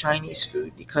assume it be Chinese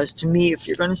food. Because to me, if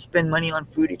you're going to spend money on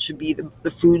food, it should be the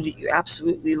food that you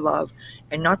absolutely love.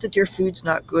 And not that their food's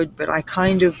not good, but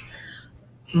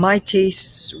my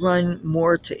tastes run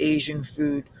more to Asian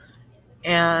food.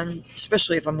 And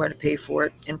especially if I'm going to pay for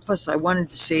it. And plus, I wanted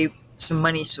to save some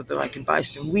money so that I could buy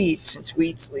some weed, since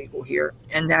weed's legal here.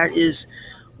 And that is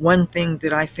one thing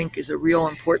that I think is a real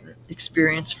important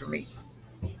experience for me.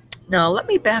 Now, let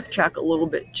me backtrack a little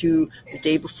bit to the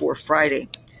day before Friday.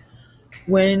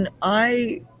 When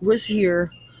I was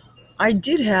here, I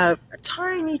did have a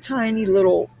tiny, tiny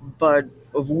little bud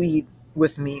of weed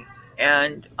with me,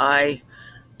 and I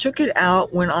took it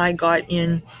out when I got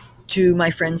in to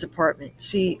my friend's apartment.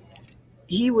 See,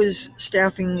 he was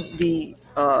staffing the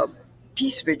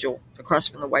peace vigil across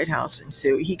from the White House, and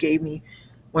so he gave me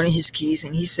one of his keys,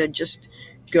 and he said, just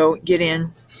go get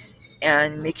in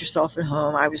and make yourself at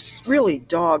home. I was really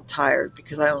dog tired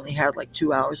because I only had like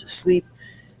 2 hours of sleep.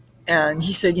 And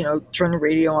he said, turn the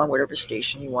radio on, whatever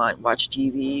station you want, watch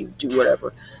TV, do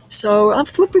whatever. So I'm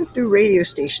flipping through radio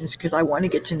stations because I want to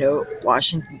get to know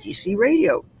Washington, D.C.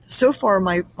 radio. So far,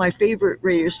 my favorite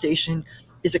radio station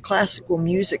is a classical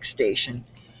music station.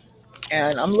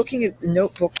 And I'm looking at the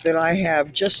notebook that I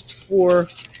have just for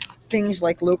things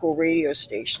like local radio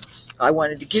stations. I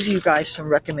wanted to give you guys some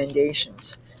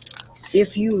recommendations.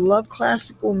 If you love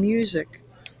classical music,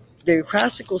 the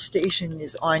classical station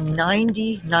is on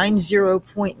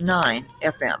 90.9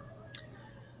 FM.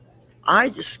 I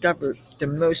discovered the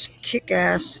most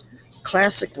kick-ass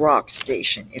classic rock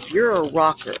station. If you're a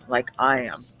rocker like I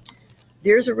am,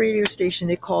 there's a radio station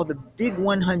they call the Big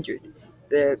 100.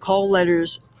 The call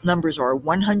letters numbers are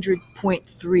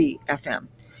 100.3 FM.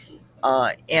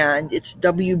 And it's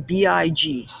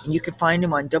WBIG, and you can find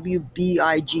them on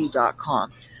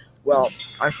WBIG.com. Well,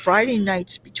 on Friday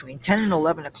nights between 10 and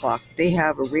 11 o'clock, they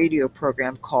have a radio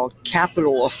program called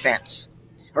Capital Offense,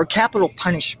 or Capital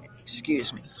Punishment,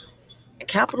 excuse me. And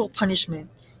Capital Punishment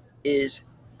is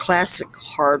classic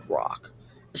hard rock,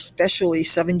 especially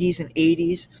 70s and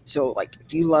 80s. So, like,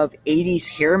 if you love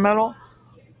 80s hair metal,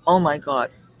 oh my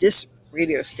God, this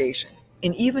radio station,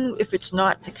 and even if it's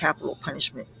not the Capital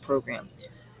Punishment program,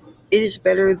 it is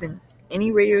better than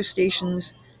any radio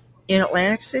stations in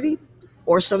Atlantic City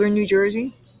or Southern New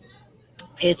Jersey.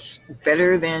 It's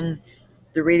better than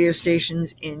the radio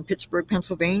stations in Pittsburgh,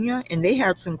 Pennsylvania, and they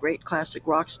had some great classic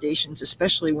rock stations,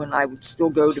 especially when I would still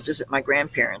go to visit my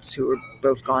grandparents, who are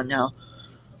both gone now.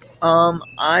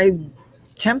 I'm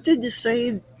tempted to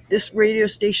say this radio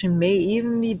station may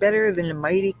even be better than the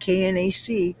mighty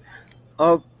KNAC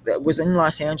that was in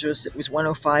Los Angeles. It was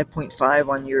 105.5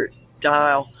 on your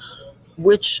dial,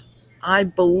 which I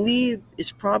believe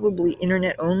is probably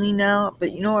internet only now,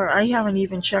 but you know what? I haven't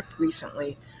even checked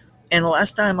recently. And the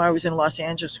last time I was in Los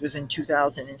Angeles was in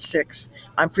 2006.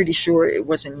 I'm pretty sure it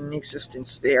wasn't in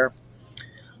existence there.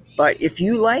 But if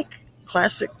you like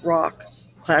classic rock,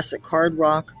 classic hard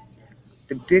rock,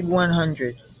 the Big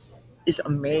 100 is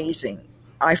amazing.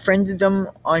 I friended them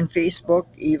on Facebook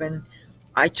even.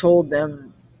 I told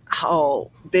them how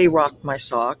they rocked my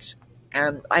socks.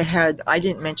 And I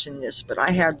didn't mention this, but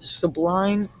I had the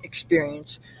sublime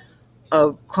experience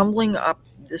of crumbling up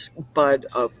this bud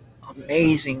of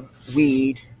amazing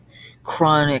weed,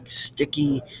 chronic,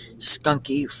 sticky,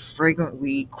 skunky, fragrant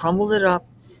weed, crumbled it up,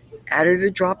 added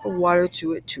a drop of water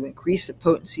to it to increase the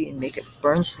potency and make it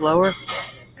burn slower.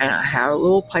 And I had a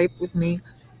little pipe with me,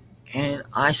 and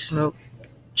I smoked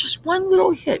just one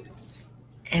little hit.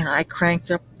 And I cranked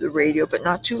up the radio, but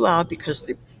not too loud because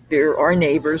there are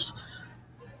neighbors.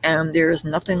 And there is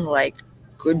nothing like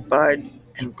good bud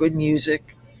and good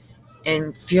music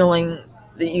and feeling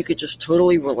that you could just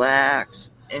totally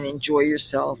relax and enjoy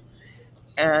yourself.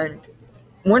 And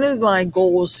one of my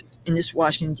goals in this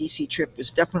Washington, D.C. trip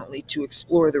was definitely to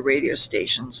explore the radio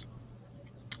stations.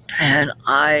 And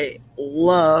I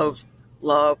love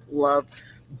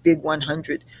Big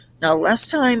 100. Now, last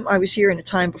time I was here and the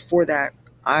time before that,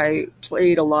 I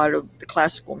played a lot of the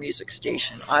classical music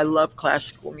station. I love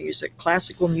classical music.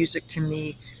 Classical music to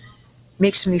me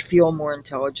makes me feel more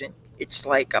intelligent. It's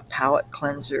like a palate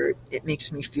cleanser. It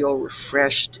makes me feel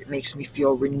refreshed. It makes me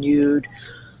feel renewed.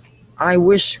 I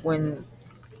wish when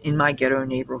in my ghetto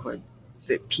neighborhood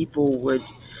that people would,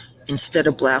 instead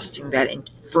of blasting that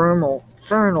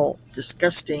infernal,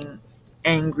 disgusting,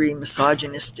 angry,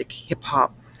 misogynistic hip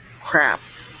hop crap,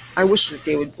 I wish that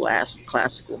they would blast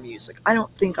classical music. I don't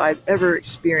think I've ever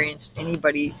experienced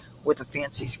anybody with a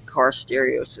fancy car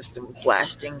stereo system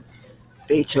blasting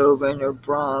Beethoven or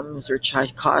Brahms or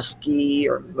Tchaikovsky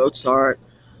or Mozart.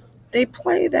 They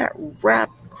play that rap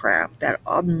crap, that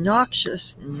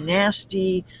obnoxious,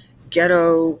 nasty,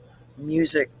 ghetto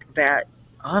music that,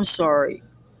 I'm sorry,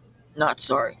 not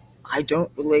sorry, I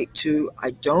don't relate to,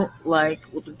 I don't like,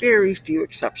 with very few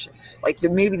exceptions. Like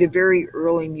maybe the very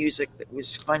early music that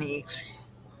was funny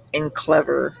and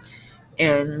clever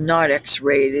and not X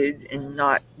rated and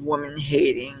not woman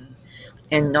hating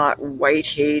and not white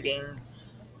hating.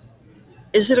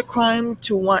 Is it a crime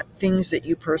to want things that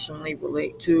you personally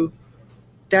relate to?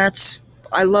 That's,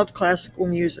 I love classical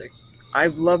music.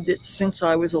 I've loved it since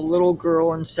I was a little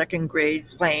girl in second grade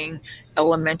playing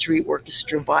elementary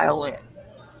orchestra violin.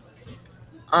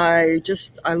 I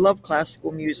love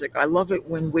classical music. I love it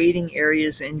when waiting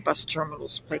areas in bus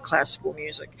terminals play classical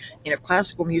music. And if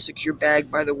classical music's your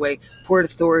bag, by the way, Port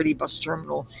Authority bus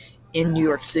terminal in New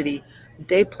York City,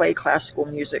 they play classical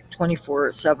music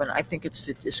 24/7. I think it's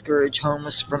to discourage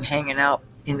homeless from hanging out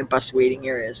in the bus waiting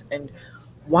areas. And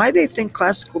why they think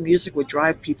classical music would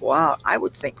drive people out, I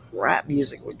would think rap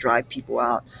music would drive people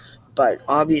out. But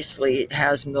obviously it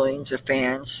has millions of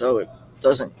fans, so it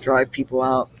doesn't drive people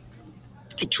out.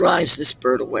 It drives this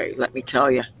bird away, let me tell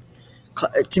you.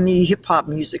 To me, hip hop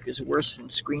music is worse than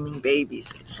screaming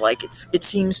babies. It's like it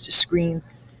seems to scream,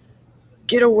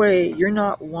 "Get away! You're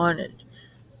not wanted,"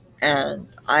 and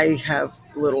I have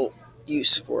little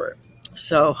use for it.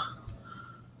 So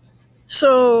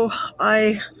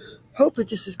I hope that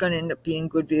this is going to end up being a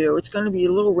good video. It's going to be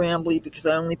a little rambly because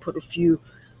I only put a few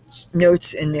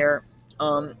notes in there.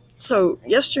 So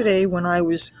yesterday when I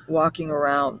was walking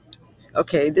around,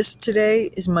 okay, this today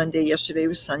is Monday. Yesterday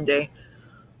was Sunday.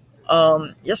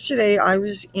 Yesterday I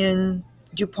was in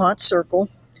DuPont Circle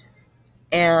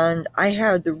and I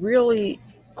had the really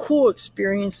cool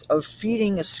experience of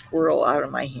feeding a squirrel out of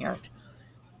my hand.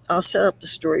 I'll set up the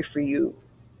story for you.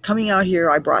 Coming out here,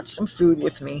 I brought some food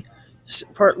with me,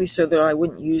 partly so that I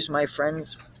wouldn't use my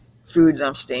friend's food that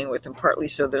I'm staying with, and partly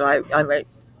so that I might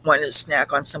want to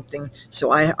snack on something. So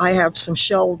I have some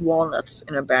shelled walnuts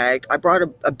in a bag. I brought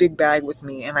a big bag with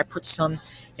me, and I put some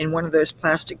in one of those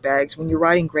plastic bags. When you're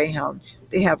riding Greyhound,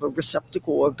 they have a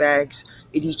receptacle of bags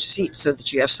at each seat so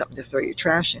that you have something to throw your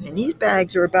trash in. And these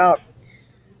bags are about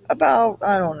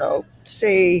I don't know,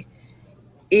 say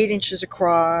 8 inches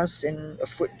across and a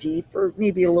foot deep, or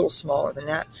maybe a little smaller than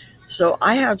that. So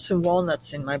I have some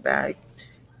walnuts in my bag,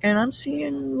 and I'm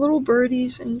seeing little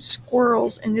birdies and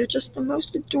squirrels, and they're just the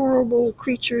most adorable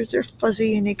creatures. They're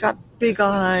fuzzy and they got big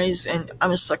eyes, and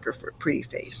I'm a sucker for a pretty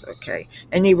face, okay?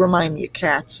 And they remind me of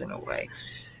cats in a way.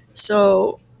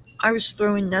 So I was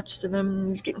throwing nuts to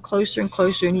them, getting closer and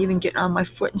closer, and even getting on my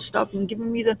foot and stuff, and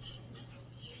giving me the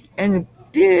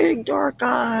big dark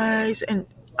eyes, and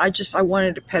I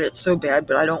wanted to pet it so bad,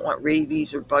 but I don't want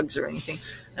rabies or bugs or anything.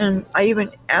 And I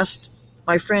even asked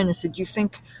my friend and said, "Do you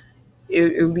think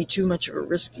it would be too much of a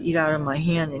risk to eat out of my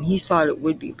hand?" And he thought it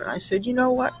would be, but I said, "You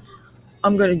know what?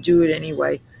 I'm going to do it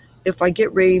anyway. If I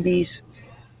get rabies,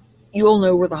 you'll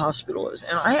know where the hospital is."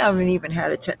 And I haven't even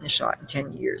had a tetanus shot in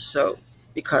 10 years, so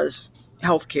because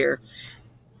healthcare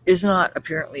is not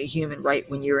apparently a human right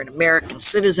when you're an American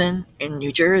citizen in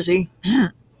New Jersey.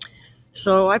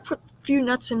 So I put a few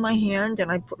nuts in my hand,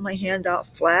 and I put my hand out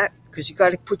flat, because you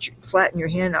got to flatten your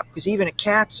hand out, because even a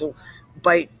cat will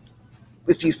bite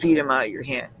if you feed them out of your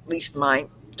hand. At least my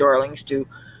darlings do.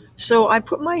 So I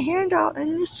put my hand out,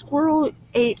 and this squirrel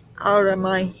ate out of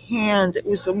my hand. It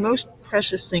was the most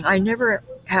precious thing. I never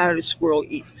had a squirrel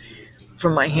eat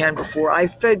from my hand before. I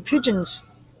fed pigeons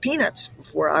peanuts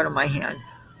before out of my hand,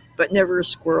 but never a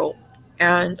squirrel.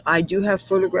 And I do have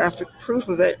photographic proof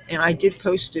of it, and I did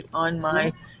post it on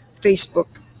my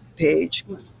Facebook page.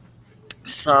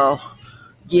 So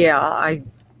yeah,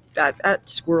 that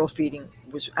squirrel feeding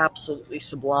was absolutely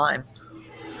sublime.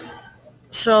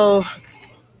 So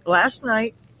last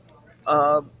night,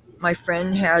 my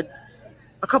friend had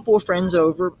a couple of friends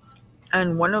over,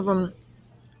 and one of them,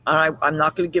 I'm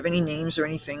not going to give any names or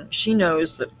anything, she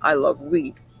knows that I love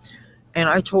weed. And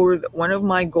I told her that one of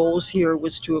my goals here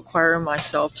was to acquire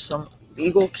myself some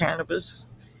legal cannabis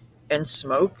and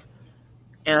smoke.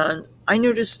 And I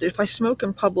noticed that if I smoke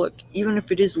in public, even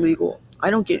if it is legal, I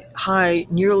don't get high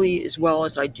nearly as well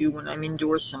as I do when I'm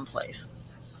indoors someplace.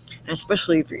 And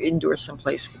especially if you're indoors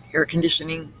someplace with air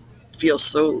conditioning, feels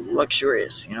so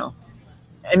luxurious.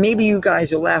 And maybe you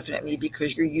guys are laughing at me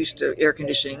because you're used to air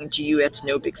conditioning, and to you that's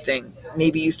no big thing.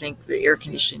 Maybe you think the air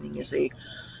conditioning is a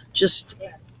just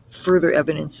further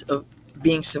evidence of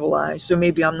being civilized. So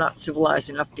maybe I'm not civilized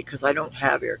enough because I don't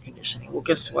have air conditioning. Well,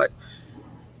 guess what?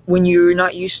 When you're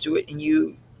not used to it and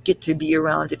you get to be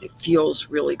around it, it feels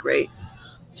really great.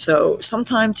 So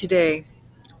sometime today,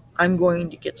 I'm going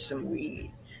to get some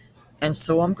weed. And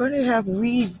so I'm going to have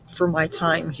weed for my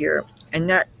time here.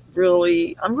 And I'm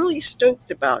really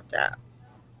stoked about that.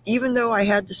 Even though I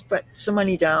had to put some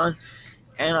money down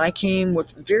and I came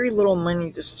with very little money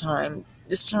this time.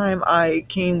 This time I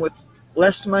came with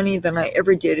less money than I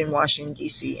ever did in Washington,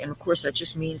 D.C. And of course, that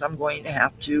just means I'm going to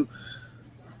have to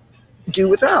do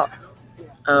without.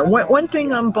 One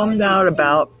thing I'm bummed out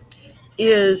about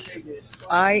is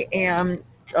I am,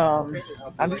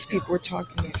 these people are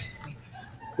talking next to me.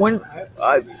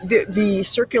 The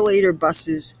circulator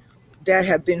buses that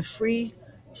have been free,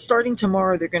 starting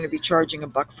tomorrow, they're going to be charging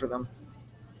 $1 for them.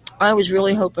 I was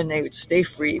really hoping they would stay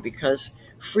free because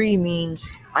free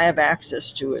means I have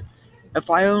access to it. If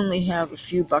I only have a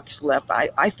few bucks left,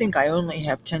 I think I only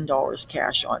have $10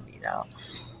 cash on me now.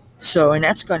 So, and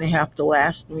that's going to have to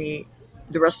last me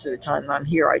the rest of the time I'm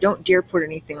here. I don't dare put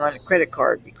anything on a credit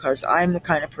card because I'm the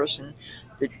kind of person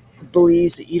that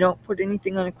believes that you don't put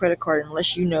anything on a credit card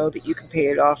unless you know that you can pay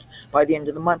it off by the end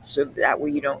of the month, so that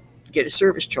way you don't get a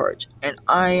service charge. And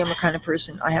I am the kind of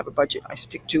person, I have a budget, I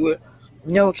stick to it,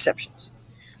 no exceptions.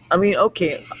 I mean,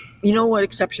 okay, you know what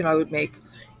exception I would make?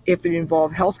 If it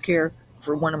involved health care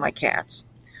for one of my cats,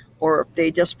 or if they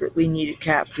desperately needed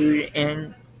cat food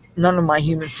and none of my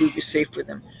human food was safe for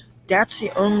them. That's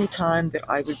the only time that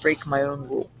I would break my own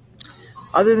rule.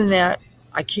 Other than that,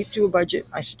 I keep to a budget,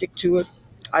 I stick to it.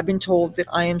 I've been told that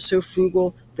I am so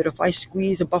frugal that if I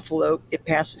squeeze a buffalo, it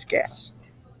passes gas.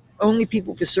 Only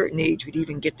people of a certain age would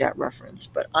even get that reference,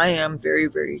 but I am very,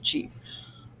 very cheap,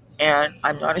 and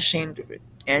I'm not ashamed of it.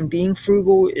 And being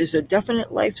frugal is a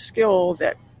definite life skill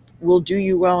that will do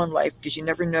you well in life, because you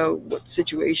never know what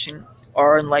situation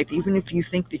are in life. Even if you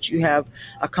think that you have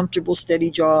a comfortable, steady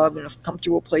job and a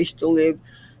comfortable place to live,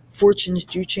 fortunes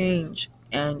do change.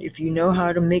 And if you know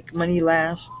how to make money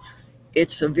last,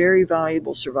 it's a very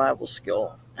valuable survival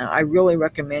skill. And I really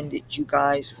recommend that you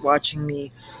guys watching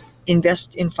me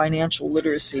invest in financial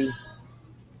literacy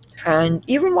and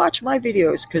even watch my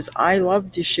videos, because I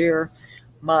love to share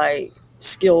my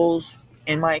skills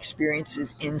and my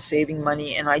experiences in saving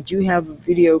money. And I do have a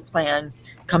video plan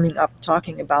coming up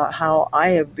talking about how I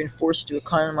have been forced to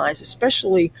economize,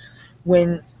 especially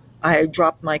when I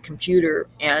dropped my computer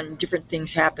and different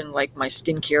things happened, like my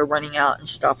skincare running out and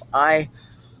stuff. I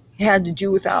had to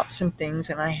do without some things,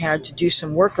 and I had to do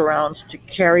some workarounds to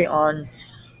carry on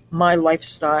my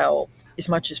lifestyle as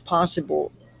much as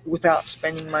possible without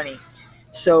spending money.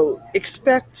 So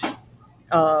expect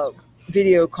uh,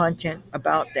 video content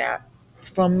about that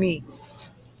from me.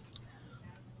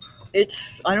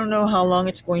 I don't know how long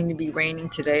it's going to be raining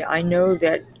today. I know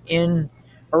that in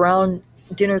around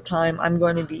dinner time, I'm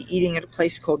going to be eating at a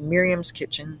place called Miriam's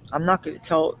Kitchen. I'm not going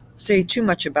to say too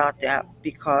much about that,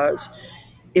 because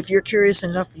if you're curious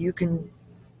enough, you can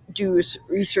do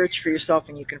research for yourself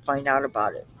and you can find out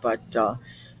about it. But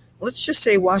let's just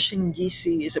say Washington,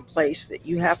 D.C. is a place that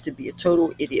you have to be a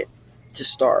total idiot to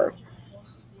starve.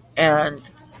 And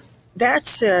that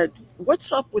said,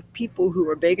 what's up with people who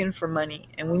are begging for money,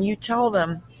 and when you tell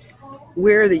them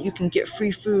where that you can get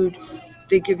free food,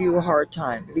 they give you a hard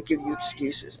time. They give you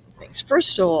excuses and things.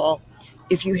 First of all,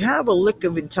 if you have a lick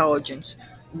of intelligence,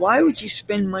 why would you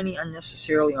spend money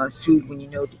unnecessarily on food when you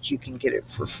know that you can get it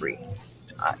for free?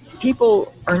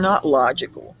 People are not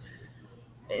logical.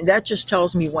 And that just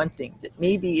tells me one thing, that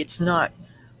maybe it's not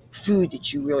food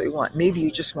that you really want. Maybe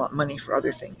you just want money for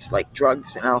other things like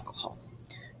drugs and alcohol.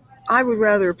 I would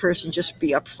rather a person just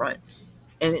be upfront.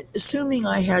 And assuming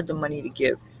I had the money to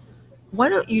give, why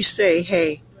don't you say,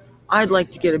 hey, I'd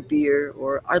like to get a beer,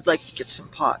 or I'd like to get some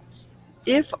pot.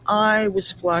 If I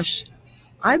was flush,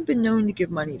 I've been known to give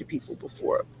money to people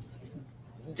before.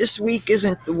 This week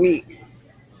isn't the week.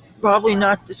 Probably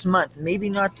not this month. Maybe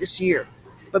not this year.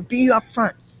 But be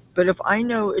upfront. But if I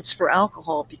know it's for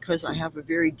alcohol, because I have a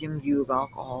very dim view of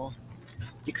alcohol,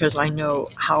 because I know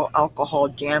how alcohol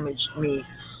damaged me.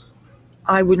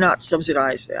 I would not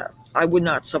subsidize that. I would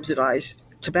not subsidize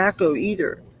tobacco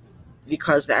either,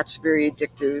 because that's very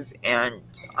addictive. And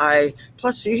I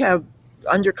plus you have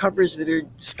undercovers that are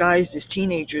disguised as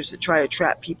teenagers that try to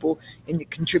trap people into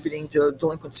contributing to the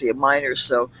delinquency of minors.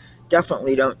 So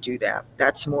definitely don't do that.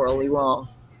 That's morally wrong.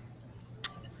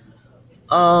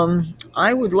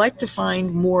 I would like to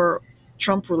find more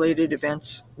Trump related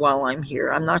events while I'm here.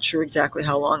 I'm not sure exactly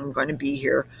how long I'm going to be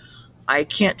here. I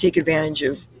can't take advantage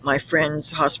of my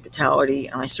friends' hospitality,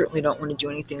 and I certainly don't want to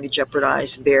do anything to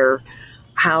jeopardize their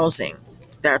housing.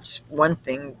 That's one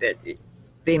thing that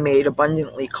they made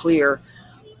abundantly clear.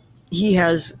 He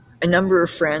has a number of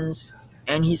friends,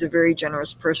 and he's a very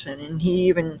generous person, and he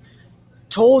even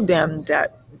told them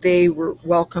that they were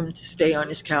welcome to stay on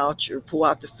his couch or pull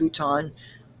out the futon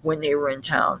when they were in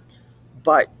town.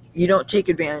 But you don't take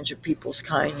advantage of people's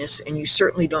kindness, and you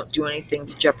certainly don't do anything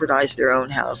to jeopardize their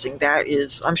own housing. That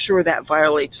is, I'm sure that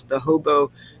violates the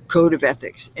hobo code of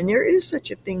ethics. And there is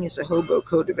such a thing as a hobo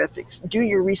code of ethics. Do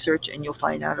your research and you'll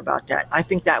find out about that. I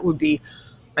think that would be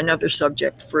another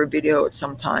subject for a video at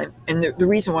some time. And the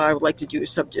reason why I would like to do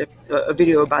a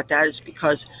video about that is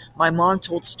because my mom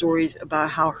told stories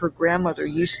about how her grandmother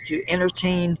used to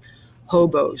entertain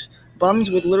hobos. Bums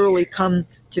would literally come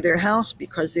to their house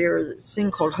because there's this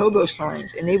thing called hobo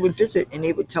signs, and they would visit and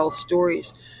they would tell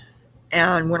stories.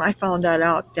 And when I found that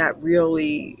out, that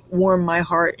really warmed my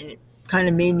heart, and it kind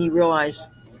of made me realize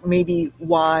maybe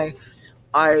why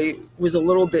I was a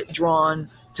little bit drawn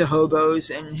to hobos,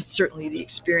 and certainly the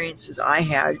experiences I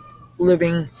had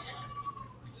living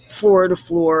floor to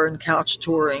floor and couch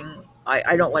touring.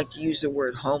 I don't like to use the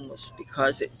word homeless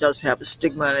because it does have a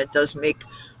stigma, and it does make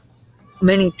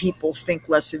many people think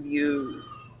less of you.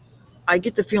 I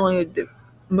get the feeling that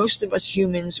most of us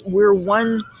humans, we're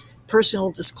one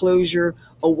personal disclosure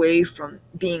away from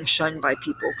being shunned by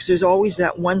people, because there's always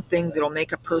that one thing that'll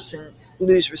make a person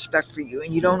lose respect for you,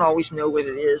 and you don't always know what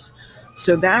it is.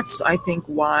 So that's, I think,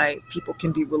 why people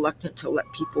can be reluctant to let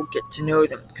people get to know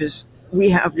them, because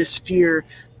we have this fear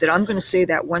that I'm going to say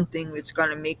that one thing that's going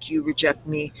to make you reject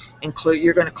me, and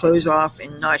you're going to close off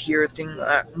and not hear a thing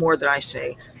more that I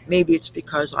say. Maybe it's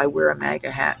because I wear a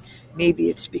MAGA hat. Maybe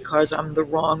it's because I'm the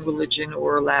wrong religion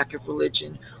or a lack of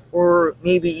religion. Or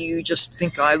maybe you just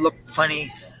think I look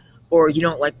funny, or you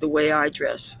don't like the way I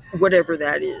dress. Whatever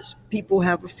that is. People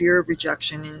have a fear of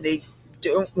rejection, and they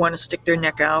don't want to stick their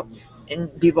neck out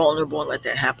and be vulnerable and let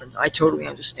that happen. I totally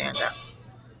understand that.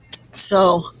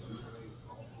 So,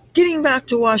 getting back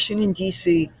to Washington,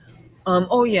 D.C.,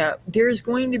 oh yeah, there's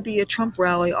going to be a Trump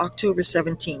rally October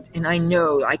 17th, and I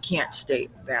know I can't stay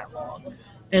that long.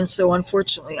 And so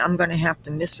unfortunately, I'm going to have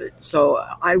to miss it. So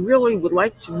I really would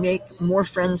like to make more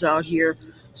friends out here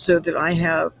so that I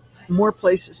have more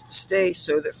places to stay,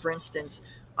 so that, for instance,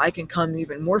 I can come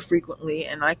even more frequently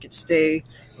and I could stay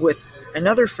with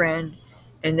another friend,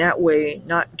 and that way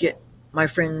not get my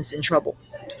friends in trouble.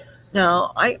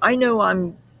 Now, I know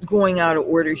I'm going out of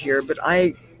order here, but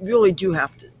I really do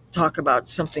have to talk about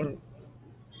something.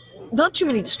 Not too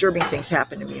many disturbing things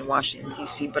happen to me in Washington,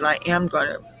 D.C., but I am going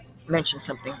to mention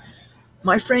something.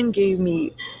 My friend gave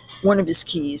me one of his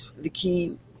keys, the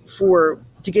key for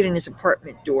to get in his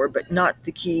apartment door, but not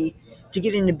the key to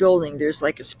get in the building. There's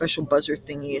like a special buzzer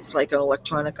thingy. It's like an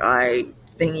electronic eye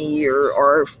thingy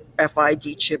or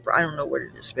RFID chip, or I don't know what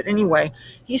it is. But anyway,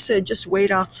 he said just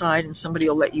wait outside and somebody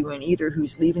will let you in, either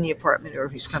who's leaving the apartment or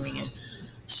who's coming in.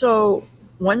 So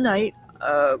one night,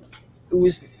 it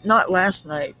was not last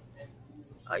night.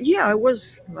 Yeah, it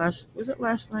was last. Was it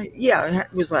last night? Yeah,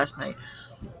 it was last night.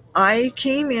 I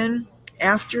came in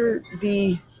after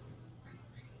the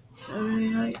Saturday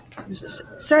night. Was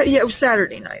it Yeah, it was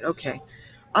Saturday night. Okay.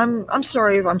 I'm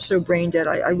sorry if I'm so brain dead.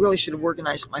 I really should have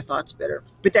organized my thoughts better.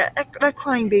 But that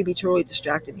crying baby totally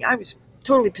distracted me. I was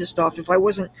totally pissed off. If I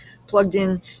wasn't plugged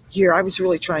in here, I was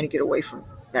really trying to get away from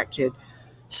that kid.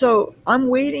 So I'm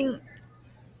waiting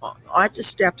at the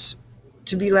steps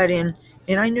to be let in,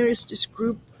 and I noticed this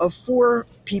group of four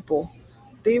people.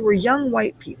 They were young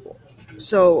white people.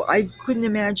 So I couldn't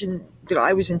imagine that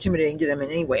I was intimidating to them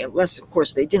in any way, unless, of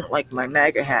course, they didn't like my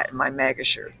MAGA hat and my MAGA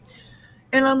shirt.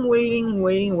 And I'm waiting and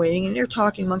waiting and waiting, and they're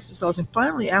talking amongst themselves. And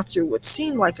finally, after what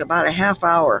seemed like about a half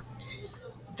hour,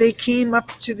 they came up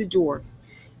to the door.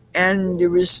 And there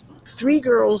was three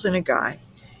girls and a guy.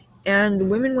 And the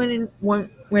women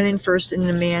went in first, and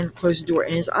the man closed the door.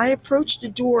 And as I approached the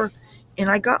door and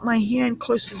I got my hand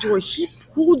close to the door, he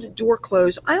pulled the door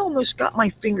closed. I almost got my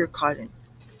finger caught in.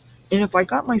 And if I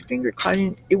got my finger caught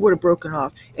in, it would have broken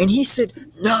off. And he said,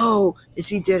 no, as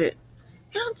he did it.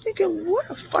 And I'm thinking, what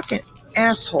a fucking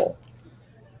asshole.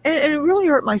 And it really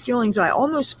hurt my feelings. I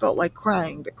almost felt like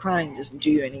crying, but crying doesn't do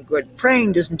you any good.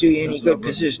 Praying doesn't do you any good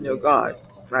because there's no God,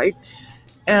 right?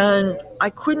 And I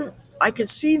could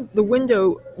see the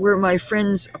window where my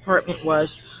friend's apartment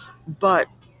was, but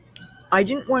I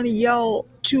didn't want to yell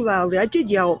too loudly. I did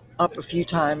yell up a few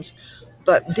times,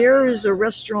 but there is a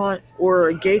restaurant or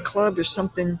a gay club or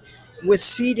something with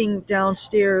seating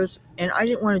downstairs, and I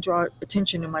didn't want to draw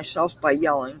attention to myself by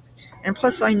yelling. And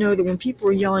plus, I know that when people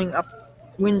are yelling up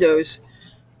windows,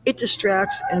 it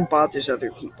distracts and bothers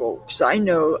other people. So I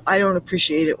know I don't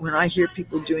appreciate it when I hear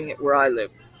people doing it where I live.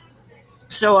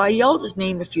 So I yelled his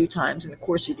name a few times, and of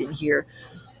course, he didn't hear.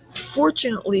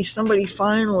 Fortunately, somebody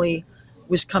finally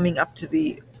was coming up to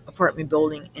the apartment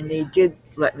building, and they did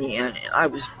let me in, and I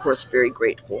was, of course, very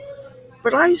grateful.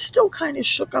 But I was still kind of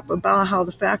shook up about how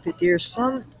the fact that there's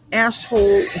some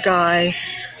asshole guy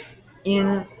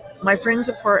in my friend's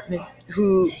apartment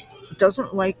who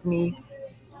doesn't like me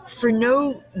for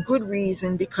no good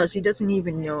reason because he doesn't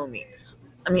even know me.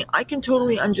 I mean, I can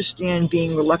totally understand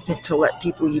being reluctant to let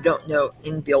people you don't know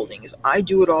in buildings. I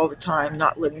do it all the time,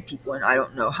 not letting people in I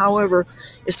don't know. However,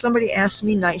 if somebody asks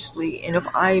me nicely, and if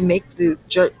I make the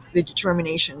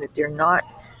determination that they're not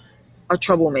a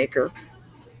troublemaker,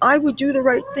 I would do the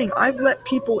right thing. I've let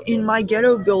people in my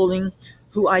ghetto building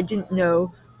who I didn't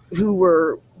know,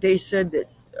 they said that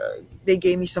they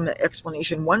gave me some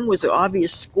explanation. One was an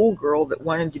obvious schoolgirl that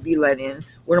wanted to be let in.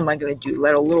 What am I going to do?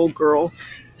 Let a little girl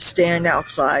stand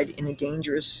outside in a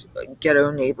dangerous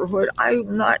ghetto neighborhood?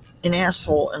 I'm not an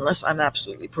asshole unless I'm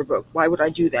absolutely provoked. Why would I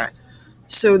do that?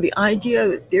 So the idea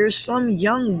that there's some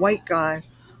young white guy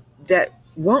that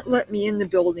won't let me in the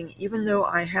building, even though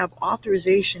I have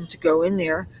authorization to go in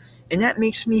there, and that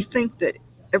makes me think that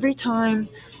every time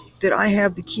that I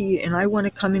have the key and I want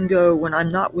to come and go when I'm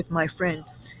not with my friend,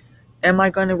 am I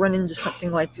going to run into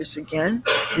something like this again?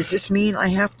 Does this mean I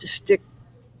have to stick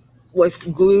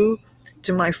with glue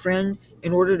to my friend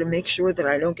in order to make sure that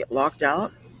I don't get locked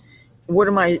out?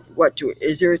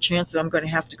 Is there a chance that I'm going to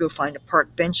have to go find a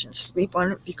park bench and sleep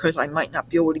on it because I might not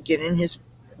be able to get in his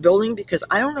building because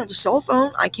I don't have a cell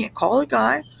phone? I can't call a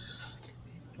guy.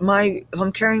 If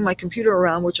I'm carrying my computer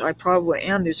around, which I probably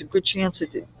am, there's a good chance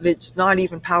that it's not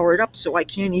even powered up, so I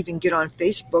can't even get on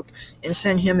Facebook and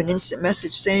send him an instant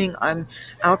message saying I'm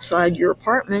outside your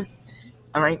apartment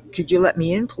and could you let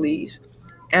me in, please?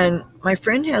 And my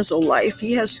friend has a life.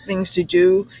 He has things to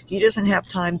do. He doesn't have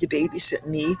time to babysit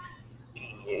me.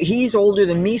 He's older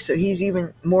than me, so he's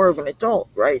even more of an adult,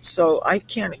 right? So I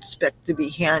can't expect to be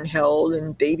handheld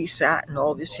and babysat and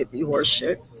all this hippie horse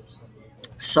shit.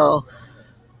 So,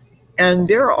 and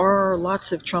there are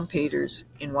lots of Trump haters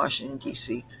in Washington,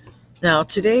 D.C. Now,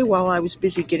 today, while I was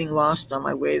busy getting lost on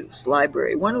my way to this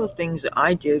library, one of the things that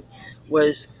I did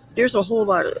was there's a whole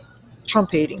lot of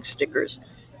Trump hating stickers,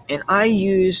 and I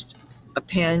used a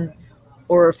pen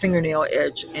or a fingernail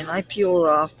edge, and I peeled it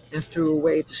off and threw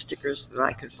away the stickers that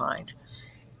I could find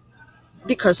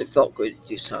because it felt good to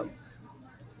do so.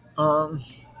 Um,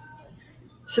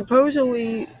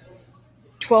 Supposedly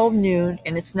 12 noon,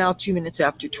 and it's now 2 minutes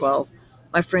after 12.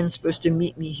 My friend's supposed to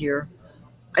meet me here.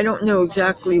 I don't know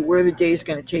exactly where the day is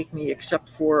going to take me, except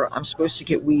for I'm supposed to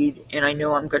get weed, and I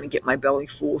know I'm going to get my belly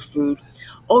full of food.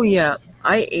 Oh, yeah,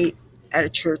 I ate at a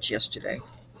church yesterday.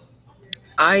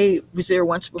 I was there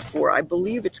once before. I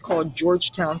believe it's called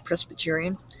Georgetown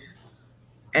Presbyterian,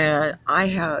 and I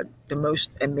had the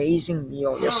most amazing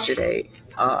meal yesterday.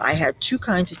 I had two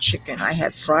kinds of chicken. I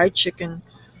had fried chicken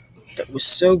that was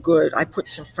so good. I put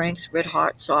some Frank's Red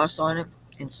Hot sauce on it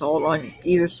and salt on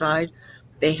either side.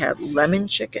 They had lemon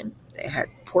chicken. They had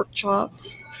pork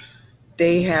chops.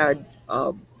 They had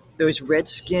those red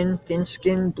skin, thin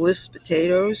skin bliss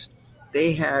potatoes.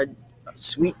 They had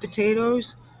sweet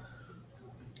potatoes.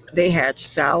 They had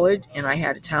salad, and I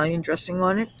had Italian dressing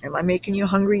on it. Am I making you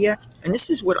hungry yet? And this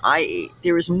is what I ate.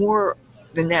 There is more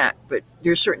than that, but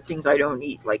there are certain things I don't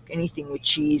eat, like anything with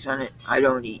cheese on it, I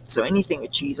don't eat. So anything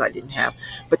with cheese I didn't have.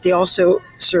 But they also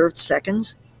served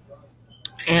seconds,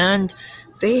 and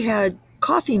they had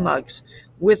coffee mugs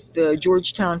with the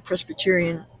Georgetown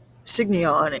Presbyterian insignia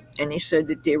on it, and they said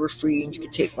that they were free and you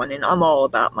could take one. And I'm all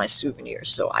about my souvenirs,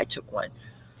 so I took one.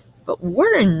 But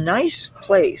what a nice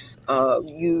place.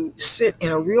 You sit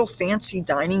in a real fancy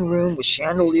dining room with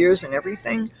chandeliers and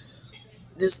everything.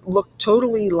 This looked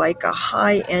totally like a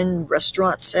high-end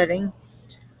restaurant setting.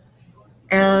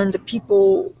 And the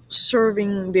people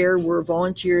serving there were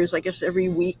volunteers. I guess every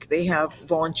week they have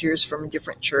volunteers from a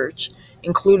different church,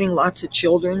 including lots of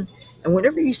children. And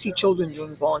whenever you see children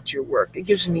doing volunteer work, it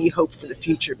gives me hope for the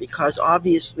future because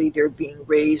obviously they're being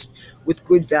raised with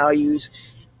good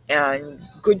values And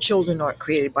good children aren't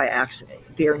created by accident.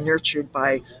 They are nurtured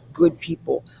by good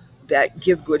people that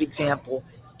give good example,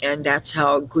 and that's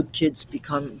how good kids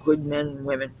become good men and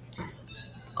women.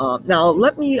 Now,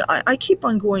 I keep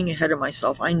on going ahead of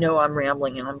myself. I know I'm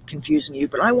rambling and I'm confusing you,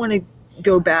 but I want to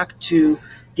go back to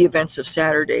the events of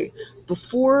Saturday.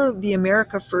 Before the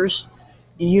America First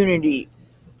Unity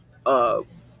uh,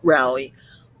 rally,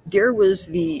 there was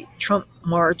the Trump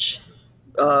march,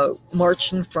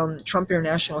 marching from Trump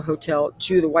International Hotel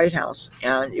to the White House,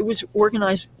 and it was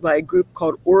organized by a group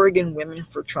called Oregon Women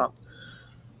for Trump.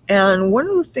 And one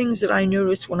of the things that I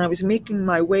noticed when I was making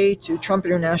my way to Trump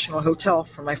International Hotel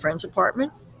from my friend's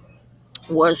apartment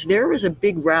was there was a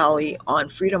big rally on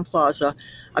Freedom Plaza.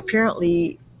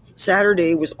 Apparently,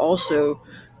 Saturday was also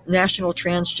National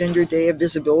Transgender Day of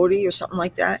Visibility or something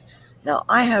like that. Now,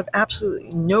 I have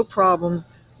absolutely no problem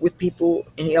with people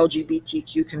in the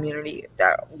LGBTQ community.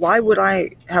 Why would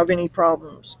I have any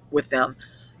problems with them?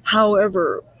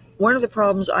 However, one of the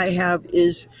problems I have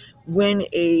is when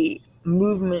a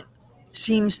movement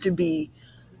seems to be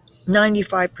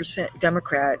 95%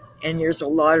 Democrat and there's a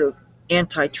lot of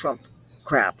anti-Trump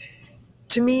crap.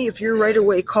 To me, if you're right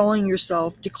away declaring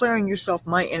yourself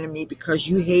my enemy because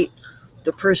you hate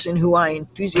the person who I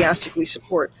enthusiastically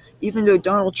support, even though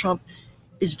Donald Trump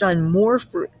has done more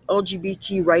for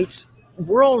LGBT rights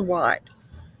worldwide.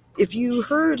 If you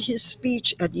heard his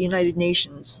speech at the United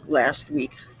Nations last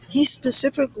week, he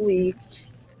specifically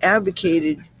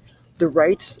advocated the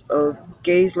rights of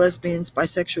gays, lesbians,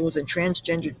 bisexuals, and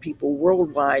transgendered people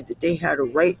worldwide, that they had a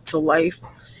right to life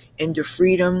and to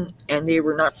freedom, and they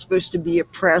were not supposed to be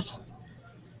oppressed.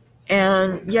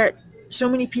 And yet, so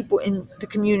many people in the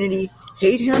community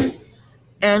hate him.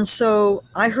 And so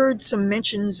I heard some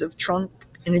mentions of Trump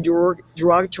in a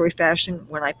derogatory fashion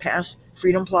when I passed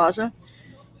Freedom Plaza.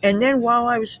 And then while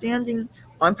I was standing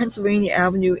on Pennsylvania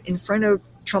Avenue in front of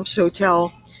Trump's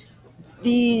hotel,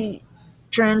 the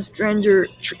transgender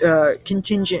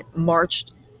contingent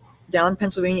marched down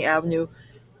Pennsylvania Avenue,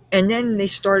 and then they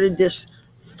started this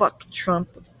 "fuck Trump"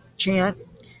 chant,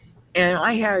 and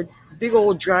I had big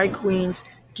old drag queens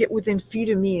get within feet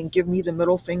of me and give me the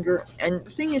middle finger. And the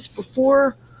thing is,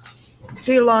 before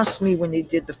they lost me when they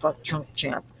did the "fuck Trump"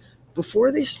 chant,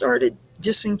 before they started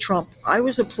dissing Trump, I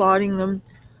was applauding them.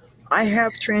 I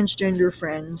have transgender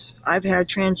friends. I've had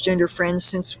transgender friends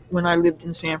since when I lived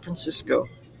in San Francisco.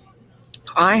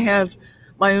 I have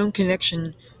my own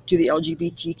connection to the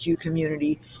LGBTQ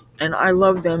community, and I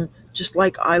love them just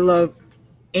like I love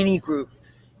any group.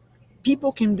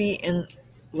 People can be in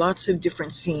lots of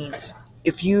different scenes.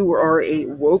 If you are a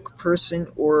woke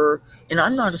person, and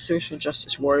I'm not a social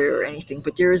justice warrior or anything,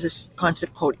 but there is this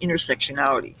concept called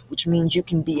intersectionality, which means you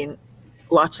can be in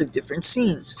lots of different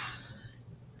scenes.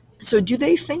 So do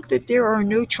they think that there are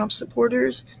no Trump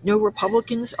supporters, no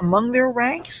Republicans among their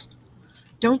ranks?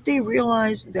 Don't they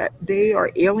realize that they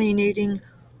are alienating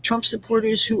Trump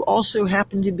supporters who also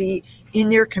happen to be in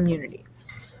their community?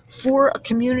 For a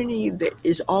community that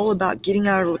is all about getting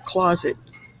out of the closet,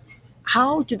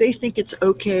 how do they think it's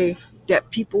okay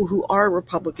that people who are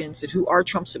Republicans and who are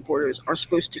Trump supporters are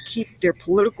supposed to keep their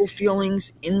political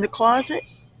feelings in the closet?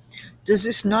 Does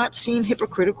this not seem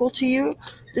hypocritical to you?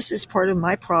 This is part of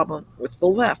my problem with the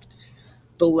left.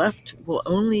 The left will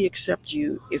only accept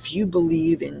you if you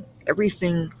believe in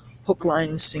everything hook, line,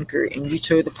 and sinker and you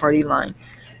toe the party line.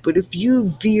 But if you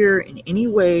veer in any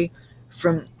way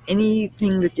from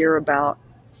anything that they're about,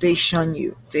 they shun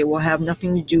you. They will have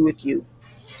nothing to do with you.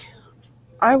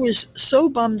 I was so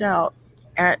bummed out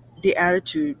at the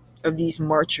attitude of these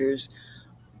marchers.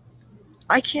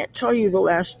 I can't tell you the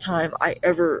last time I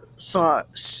ever saw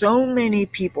so many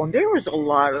people, and there was a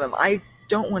lot of them. I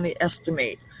don't want to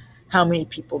estimate how many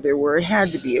people there were. It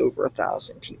had to be over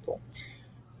 1,000 people.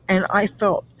 And I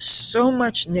felt so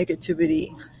much negativity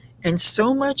and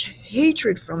so much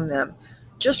hatred from them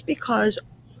just because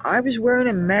I was wearing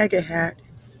a MAGA hat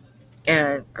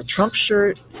and a Trump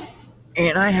shirt,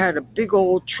 and I had a big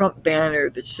old Trump banner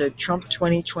that said Trump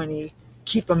 2020,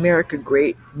 keep America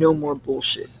great, no more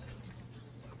bullshit.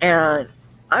 And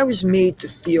I was made to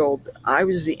feel that I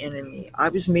was the enemy. I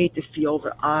was made to feel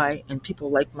that I and people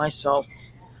like myself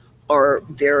are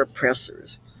their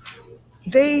oppressors.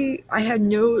 I had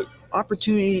no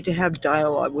opportunity to have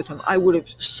dialogue with them. I would have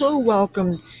so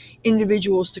welcomed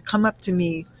individuals to come up to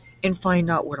me and find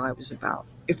out what I was about.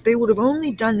 If they would have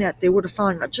only done that, they would have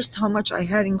found out just how much I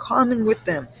had in common with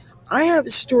them. I have a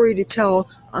story to tell.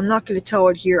 I'm not going to tell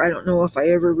it here. I don't know if I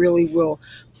ever really will,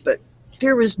 but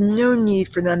there was no need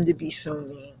for them to be so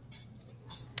mean.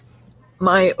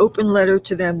 My open letter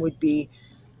to them would be,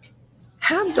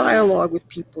 have dialogue with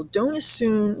people. Don't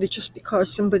assume that just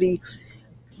because somebody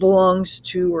belongs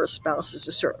to or espouses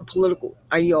a certain political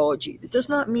ideology, that does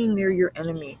not mean they're your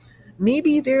enemy.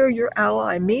 Maybe they're your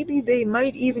ally. Maybe they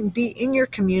might even be in your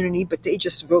community, but they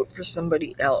just vote for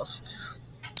somebody else.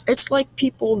 It's like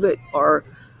people that are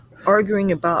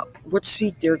arguing about what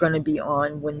seat they're going to be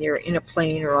on when they're in a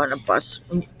plane or on a bus.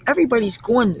 When everybody's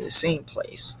going to the same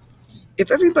place.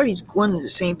 If everybody's going to the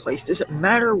same place, does it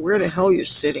matter where the hell you're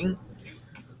sitting?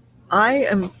 I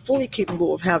am fully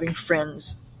capable of having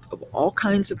friends of all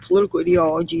kinds of political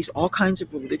ideologies, all kinds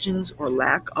of religions or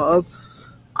lack of.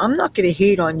 I'm not going to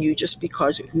hate on you just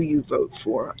because of who you vote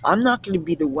for. I'm not going to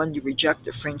be the one to reject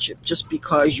a friendship just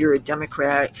because you're a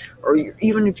Democrat or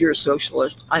even if you're a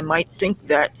socialist. I might think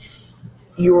that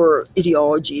your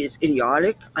ideology is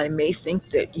idiotic. I may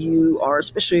think that you are,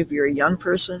 especially if you're a young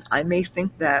person, I may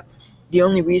think that the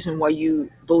only reason why you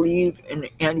believe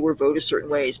and or vote a certain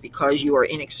way is because you are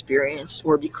inexperienced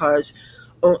or because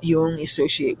you only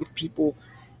associate with people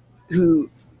who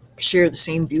share the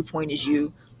same viewpoint as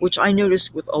you, which I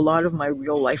noticed with a lot of my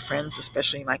real life friends,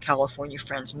 especially my California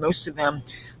friends. Most of them,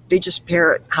 they just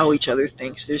parrot how each other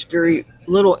thinks. There's very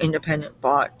little independent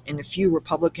thought, and the few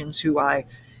Republicans who I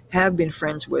have been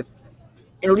friends with,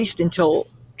 at least until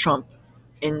Trump,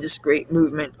 in this great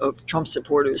movement of Trump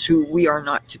supporters, who we are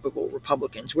not typical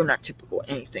Republicans. We're not typical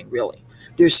anything, really.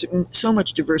 There's so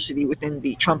much diversity within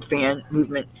the Trump fan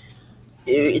movement.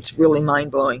 It's really mind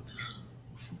blowing.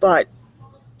 But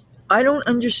I don't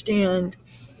understand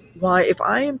why, if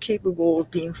I am capable of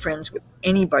being friends with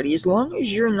anybody, as long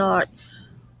as you're not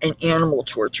an animal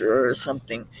torturer or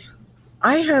something,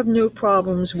 I have no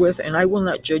problems with, and I will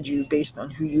not judge you based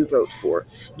on who you vote for.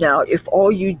 Now, if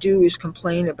all you do is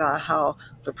complain about how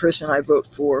the person I vote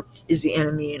for is the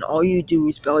enemy, and all you do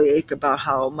is bellyache about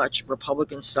how much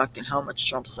Republicans suck and how much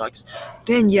Trump sucks,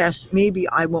 then yes, maybe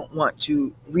I won't want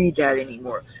to read that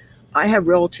anymore. I have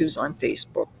relatives on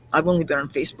Facebook. I've only been on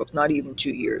Facebook not even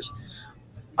 2 years.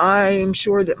 I'm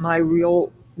sure that my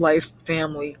real life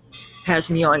family has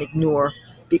me on ignore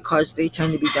because they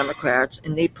tend to be Democrats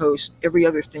and they post every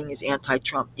other thing is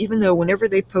anti-Trump. Even though whenever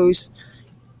they post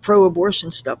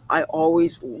pro-abortion stuff, I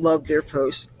always love their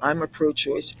posts. I'm a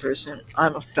pro-choice person.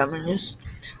 I'm a feminist.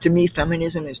 To me,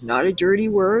 feminism is not a dirty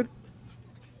word.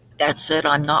 That said,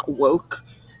 I'm not woke.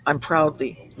 I'm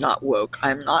proudly not woke.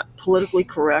 I'm not politically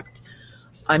correct.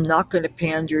 I'm not going to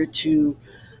pander to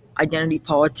identity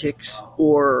politics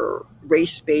or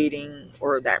race baiting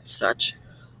or that such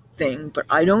thing, but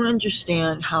I don't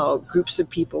understand how groups of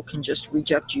people can just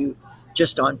reject you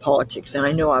just on politics. And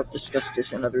I know I've discussed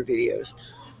this in other videos.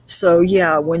 So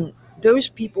yeah, when those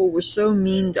people were so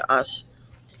mean to us,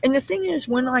 and the thing is,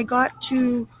 when I got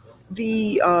to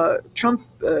the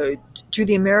to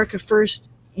the America First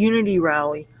Unity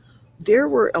rally, there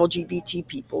were LGBT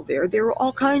people there. There were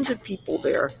all kinds of people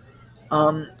there.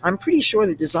 I'm pretty sure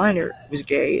the designer was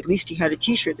gay. At least he had a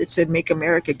T-shirt that said "Make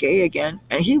America Gay Again,"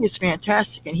 and he was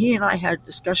fantastic. And he and I had a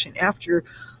discussion after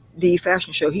the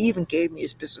fashion show. He even gave me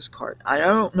his business card. I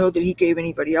don't know that he gave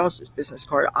anybody else his business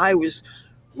card. I was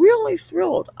really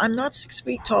thrilled. I'm not 6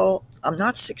 feet tall. I'm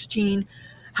not 16.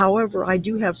 However, I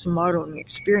do have some modeling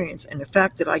experience, and the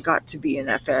fact that I got to be in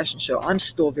that fashion show, I'm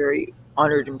still very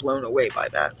honored and blown away by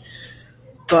that.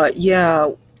 But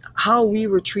yeah, how we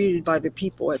were treated by the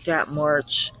people at that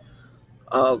march,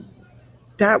 uh,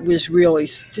 that was really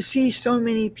to see so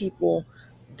many people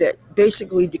that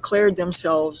basically declared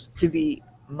themselves to be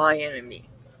my enemy.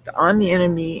 I'm the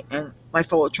enemy, and my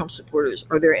fellow Trump supporters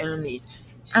are their enemies,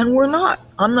 and we're not.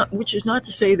 I'm not. Which is not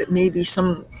to say that maybe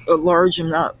some a large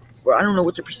amount, or I don't know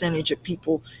what the percentage of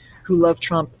people who love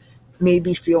Trump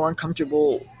maybe feel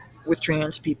uncomfortable with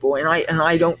trans people, and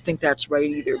I don't think that's right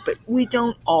either. But we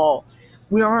aren't all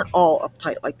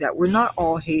uptight like that. We're not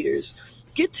all haters.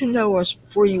 Get to know us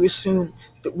before you assume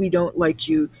that we don't like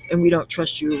you and we don't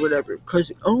trust you or whatever.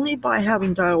 Because only by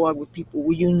having dialogue with people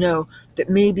will you know that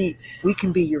maybe we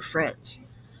can be your friends.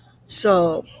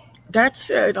 So that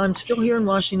said, I'm still here in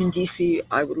Washington, D.C.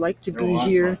 I would like to be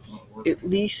here at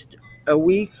least a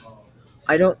week.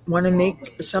 I don't want to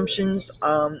make assumptions,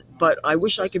 but I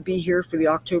wish I could be here for the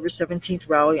October 17th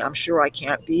rally. I'm sure I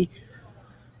can't be.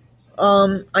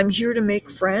 I'm here to make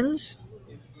friends.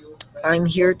 I'm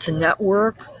here to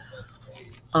network.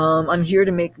 I'm here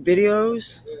to make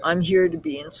videos. I'm here to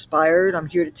be inspired. I'm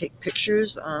here to take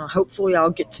pictures. Hopefully,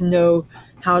 I'll get to know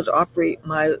how to operate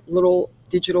my little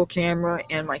digital camera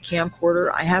and my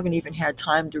camcorder. I haven't even had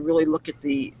time to really look at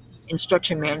the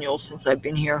instruction manual since I've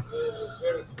been here,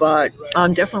 but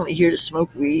I'm definitely here to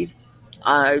smoke weed.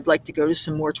 I'd like to go to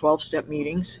some more 12-step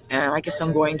meetings, and I guess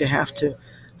I'm going to have to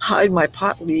hide my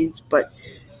pot leaves, but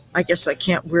I guess I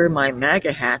can't wear my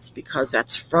MAGA hats because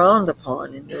that's frowned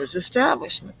upon in those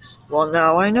establishments. Well,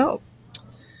 now I know.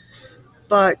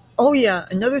 But, oh yeah,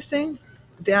 another thing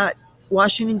that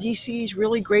Washington, D.C. is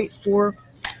really great for,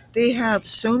 they have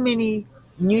so many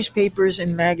newspapers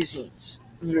and magazines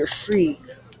that are free.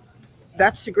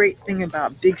 That's the great thing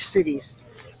about big cities.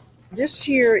 This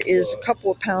here is a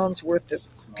couple of pounds worth of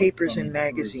papers and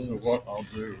magazines.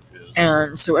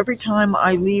 And so every time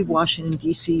I leave Washington,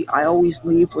 D.C., I always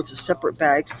leave with a separate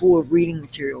bag full of reading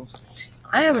materials.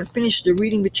 I haven't finished the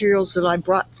reading materials that I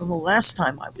brought from the last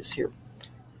time I was here.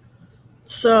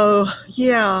 So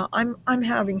yeah, I'm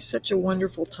having such a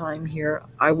wonderful time here.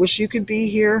 I wish you could be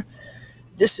here.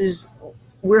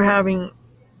 We're having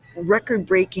record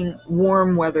breaking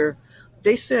warm weather.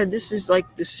 They said this is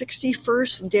like the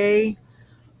 61st day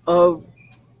of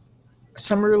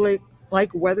summer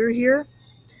like weather here.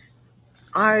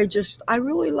 I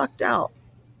really lucked out.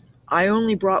 I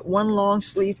only brought one long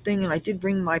sleeve thing, and I did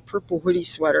bring my purple hoodie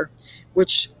sweater,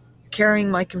 which, carrying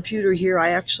my computer here, I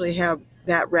actually have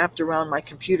that wrapped around my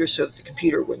computer so that the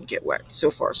computer wouldn't get wet. So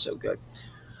far, so good.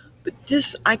 But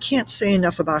I can't say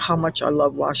enough about how much I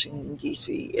love Washington,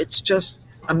 D.C. It's just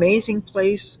amazing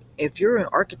place. If you're an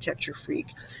architecture freak,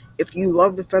 if you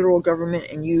love the federal government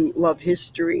and you love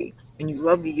history and you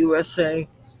love the USA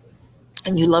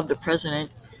and you love the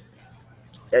president,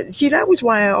 see, that was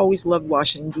why I always loved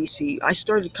Washington, D.C. I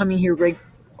started coming here, I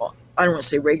don't want to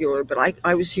say regular, but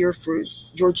I was here for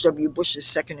George W. Bush's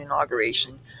second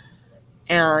inauguration.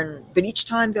 But each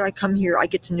time that I come here, I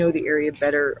get to know the area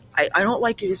better. I don't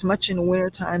like it as much in the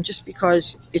wintertime just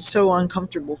because it's so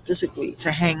uncomfortable physically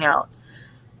to hang out.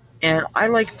 And I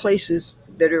like places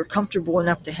that are comfortable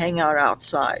enough to hang out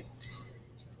outside.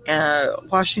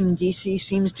 Washington, D.C.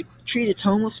 seems to treat its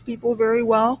homeless people very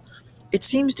well. It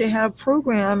seems to have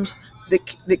programs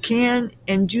that can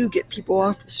and do get people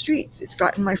off the streets. It's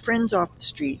gotten my friends off the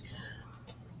street.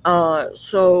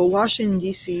 So Washington,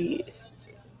 D.C.,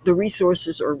 the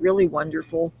resources are really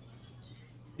wonderful.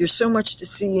 There's so much to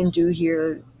see and do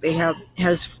here.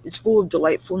 It's full of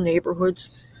delightful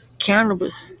neighborhoods.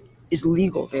 Cannabis is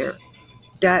legal there.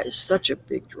 That is such a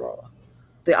big draw.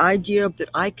 The idea that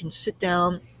I can sit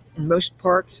down in most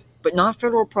parks, but not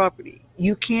federal property.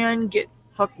 You can get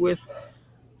fucked with.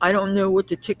 I don't know what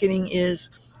the ticketing is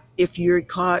if you're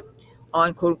caught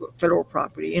on quote unquote federal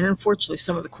property. And unfortunately,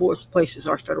 some of the coolest places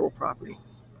are federal property.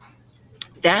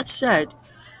 That said,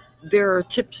 there are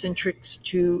tips and tricks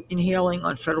to inhaling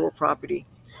on federal property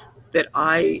that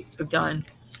I have done.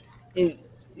 It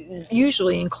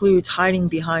usually includes hiding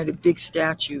behind a big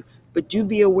statue, but do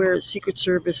be aware the Secret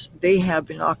Service, they have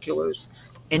binoculars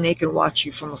and they can watch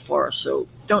you from afar, so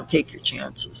don't take your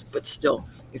chances. But still,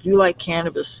 if you like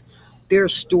cannabis, there are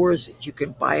stores that you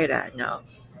can buy it at now.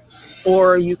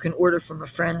 Or you can order from a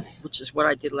friend, which is what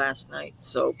I did last night.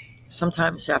 So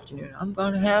sometime this afternoon, I'm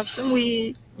going to have some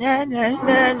weed. Nah, nah,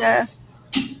 nah, nah.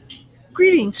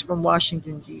 Greetings from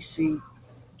Washington, D.C.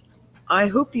 I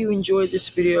hope you enjoyed this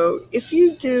video. If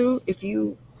you do, if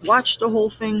you watch the whole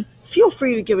thing, feel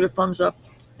free to give it a thumbs up.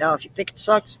 Now, if you think it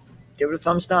sucks, give it a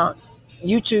thumbs down.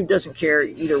 YouTube doesn't care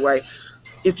either way.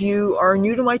 If you are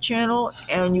new to my channel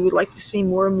and you would like to see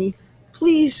more of me,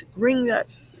 please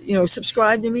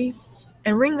subscribe to me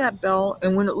and ring that bell.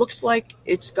 And when it looks like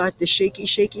it's got the shaky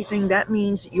thing, that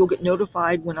means you'll get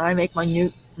notified when I make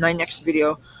my next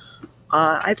video.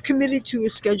 I've committed to a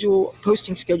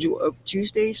posting schedule of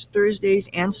Tuesdays, Thursdays,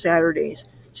 and Saturdays,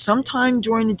 sometime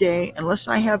during the day, unless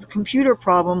I have a computer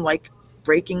problem like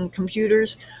breaking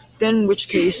computers, then in which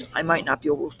case I might not be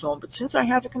able to film. But since I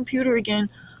have a computer again,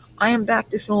 I am back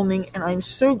to filming, and I'm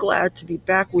so glad to be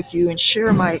back with you and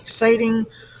share my exciting,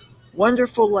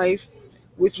 wonderful life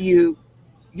with you.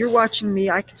 You're watching me.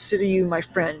 I consider you my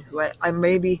friend who I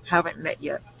maybe haven't met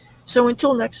yet. So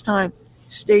until next time,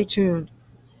 stay tuned.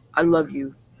 I love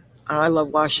you, and I love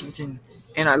Washington,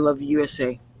 and I love the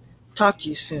USA. Talk to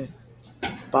you soon.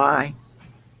 Bye.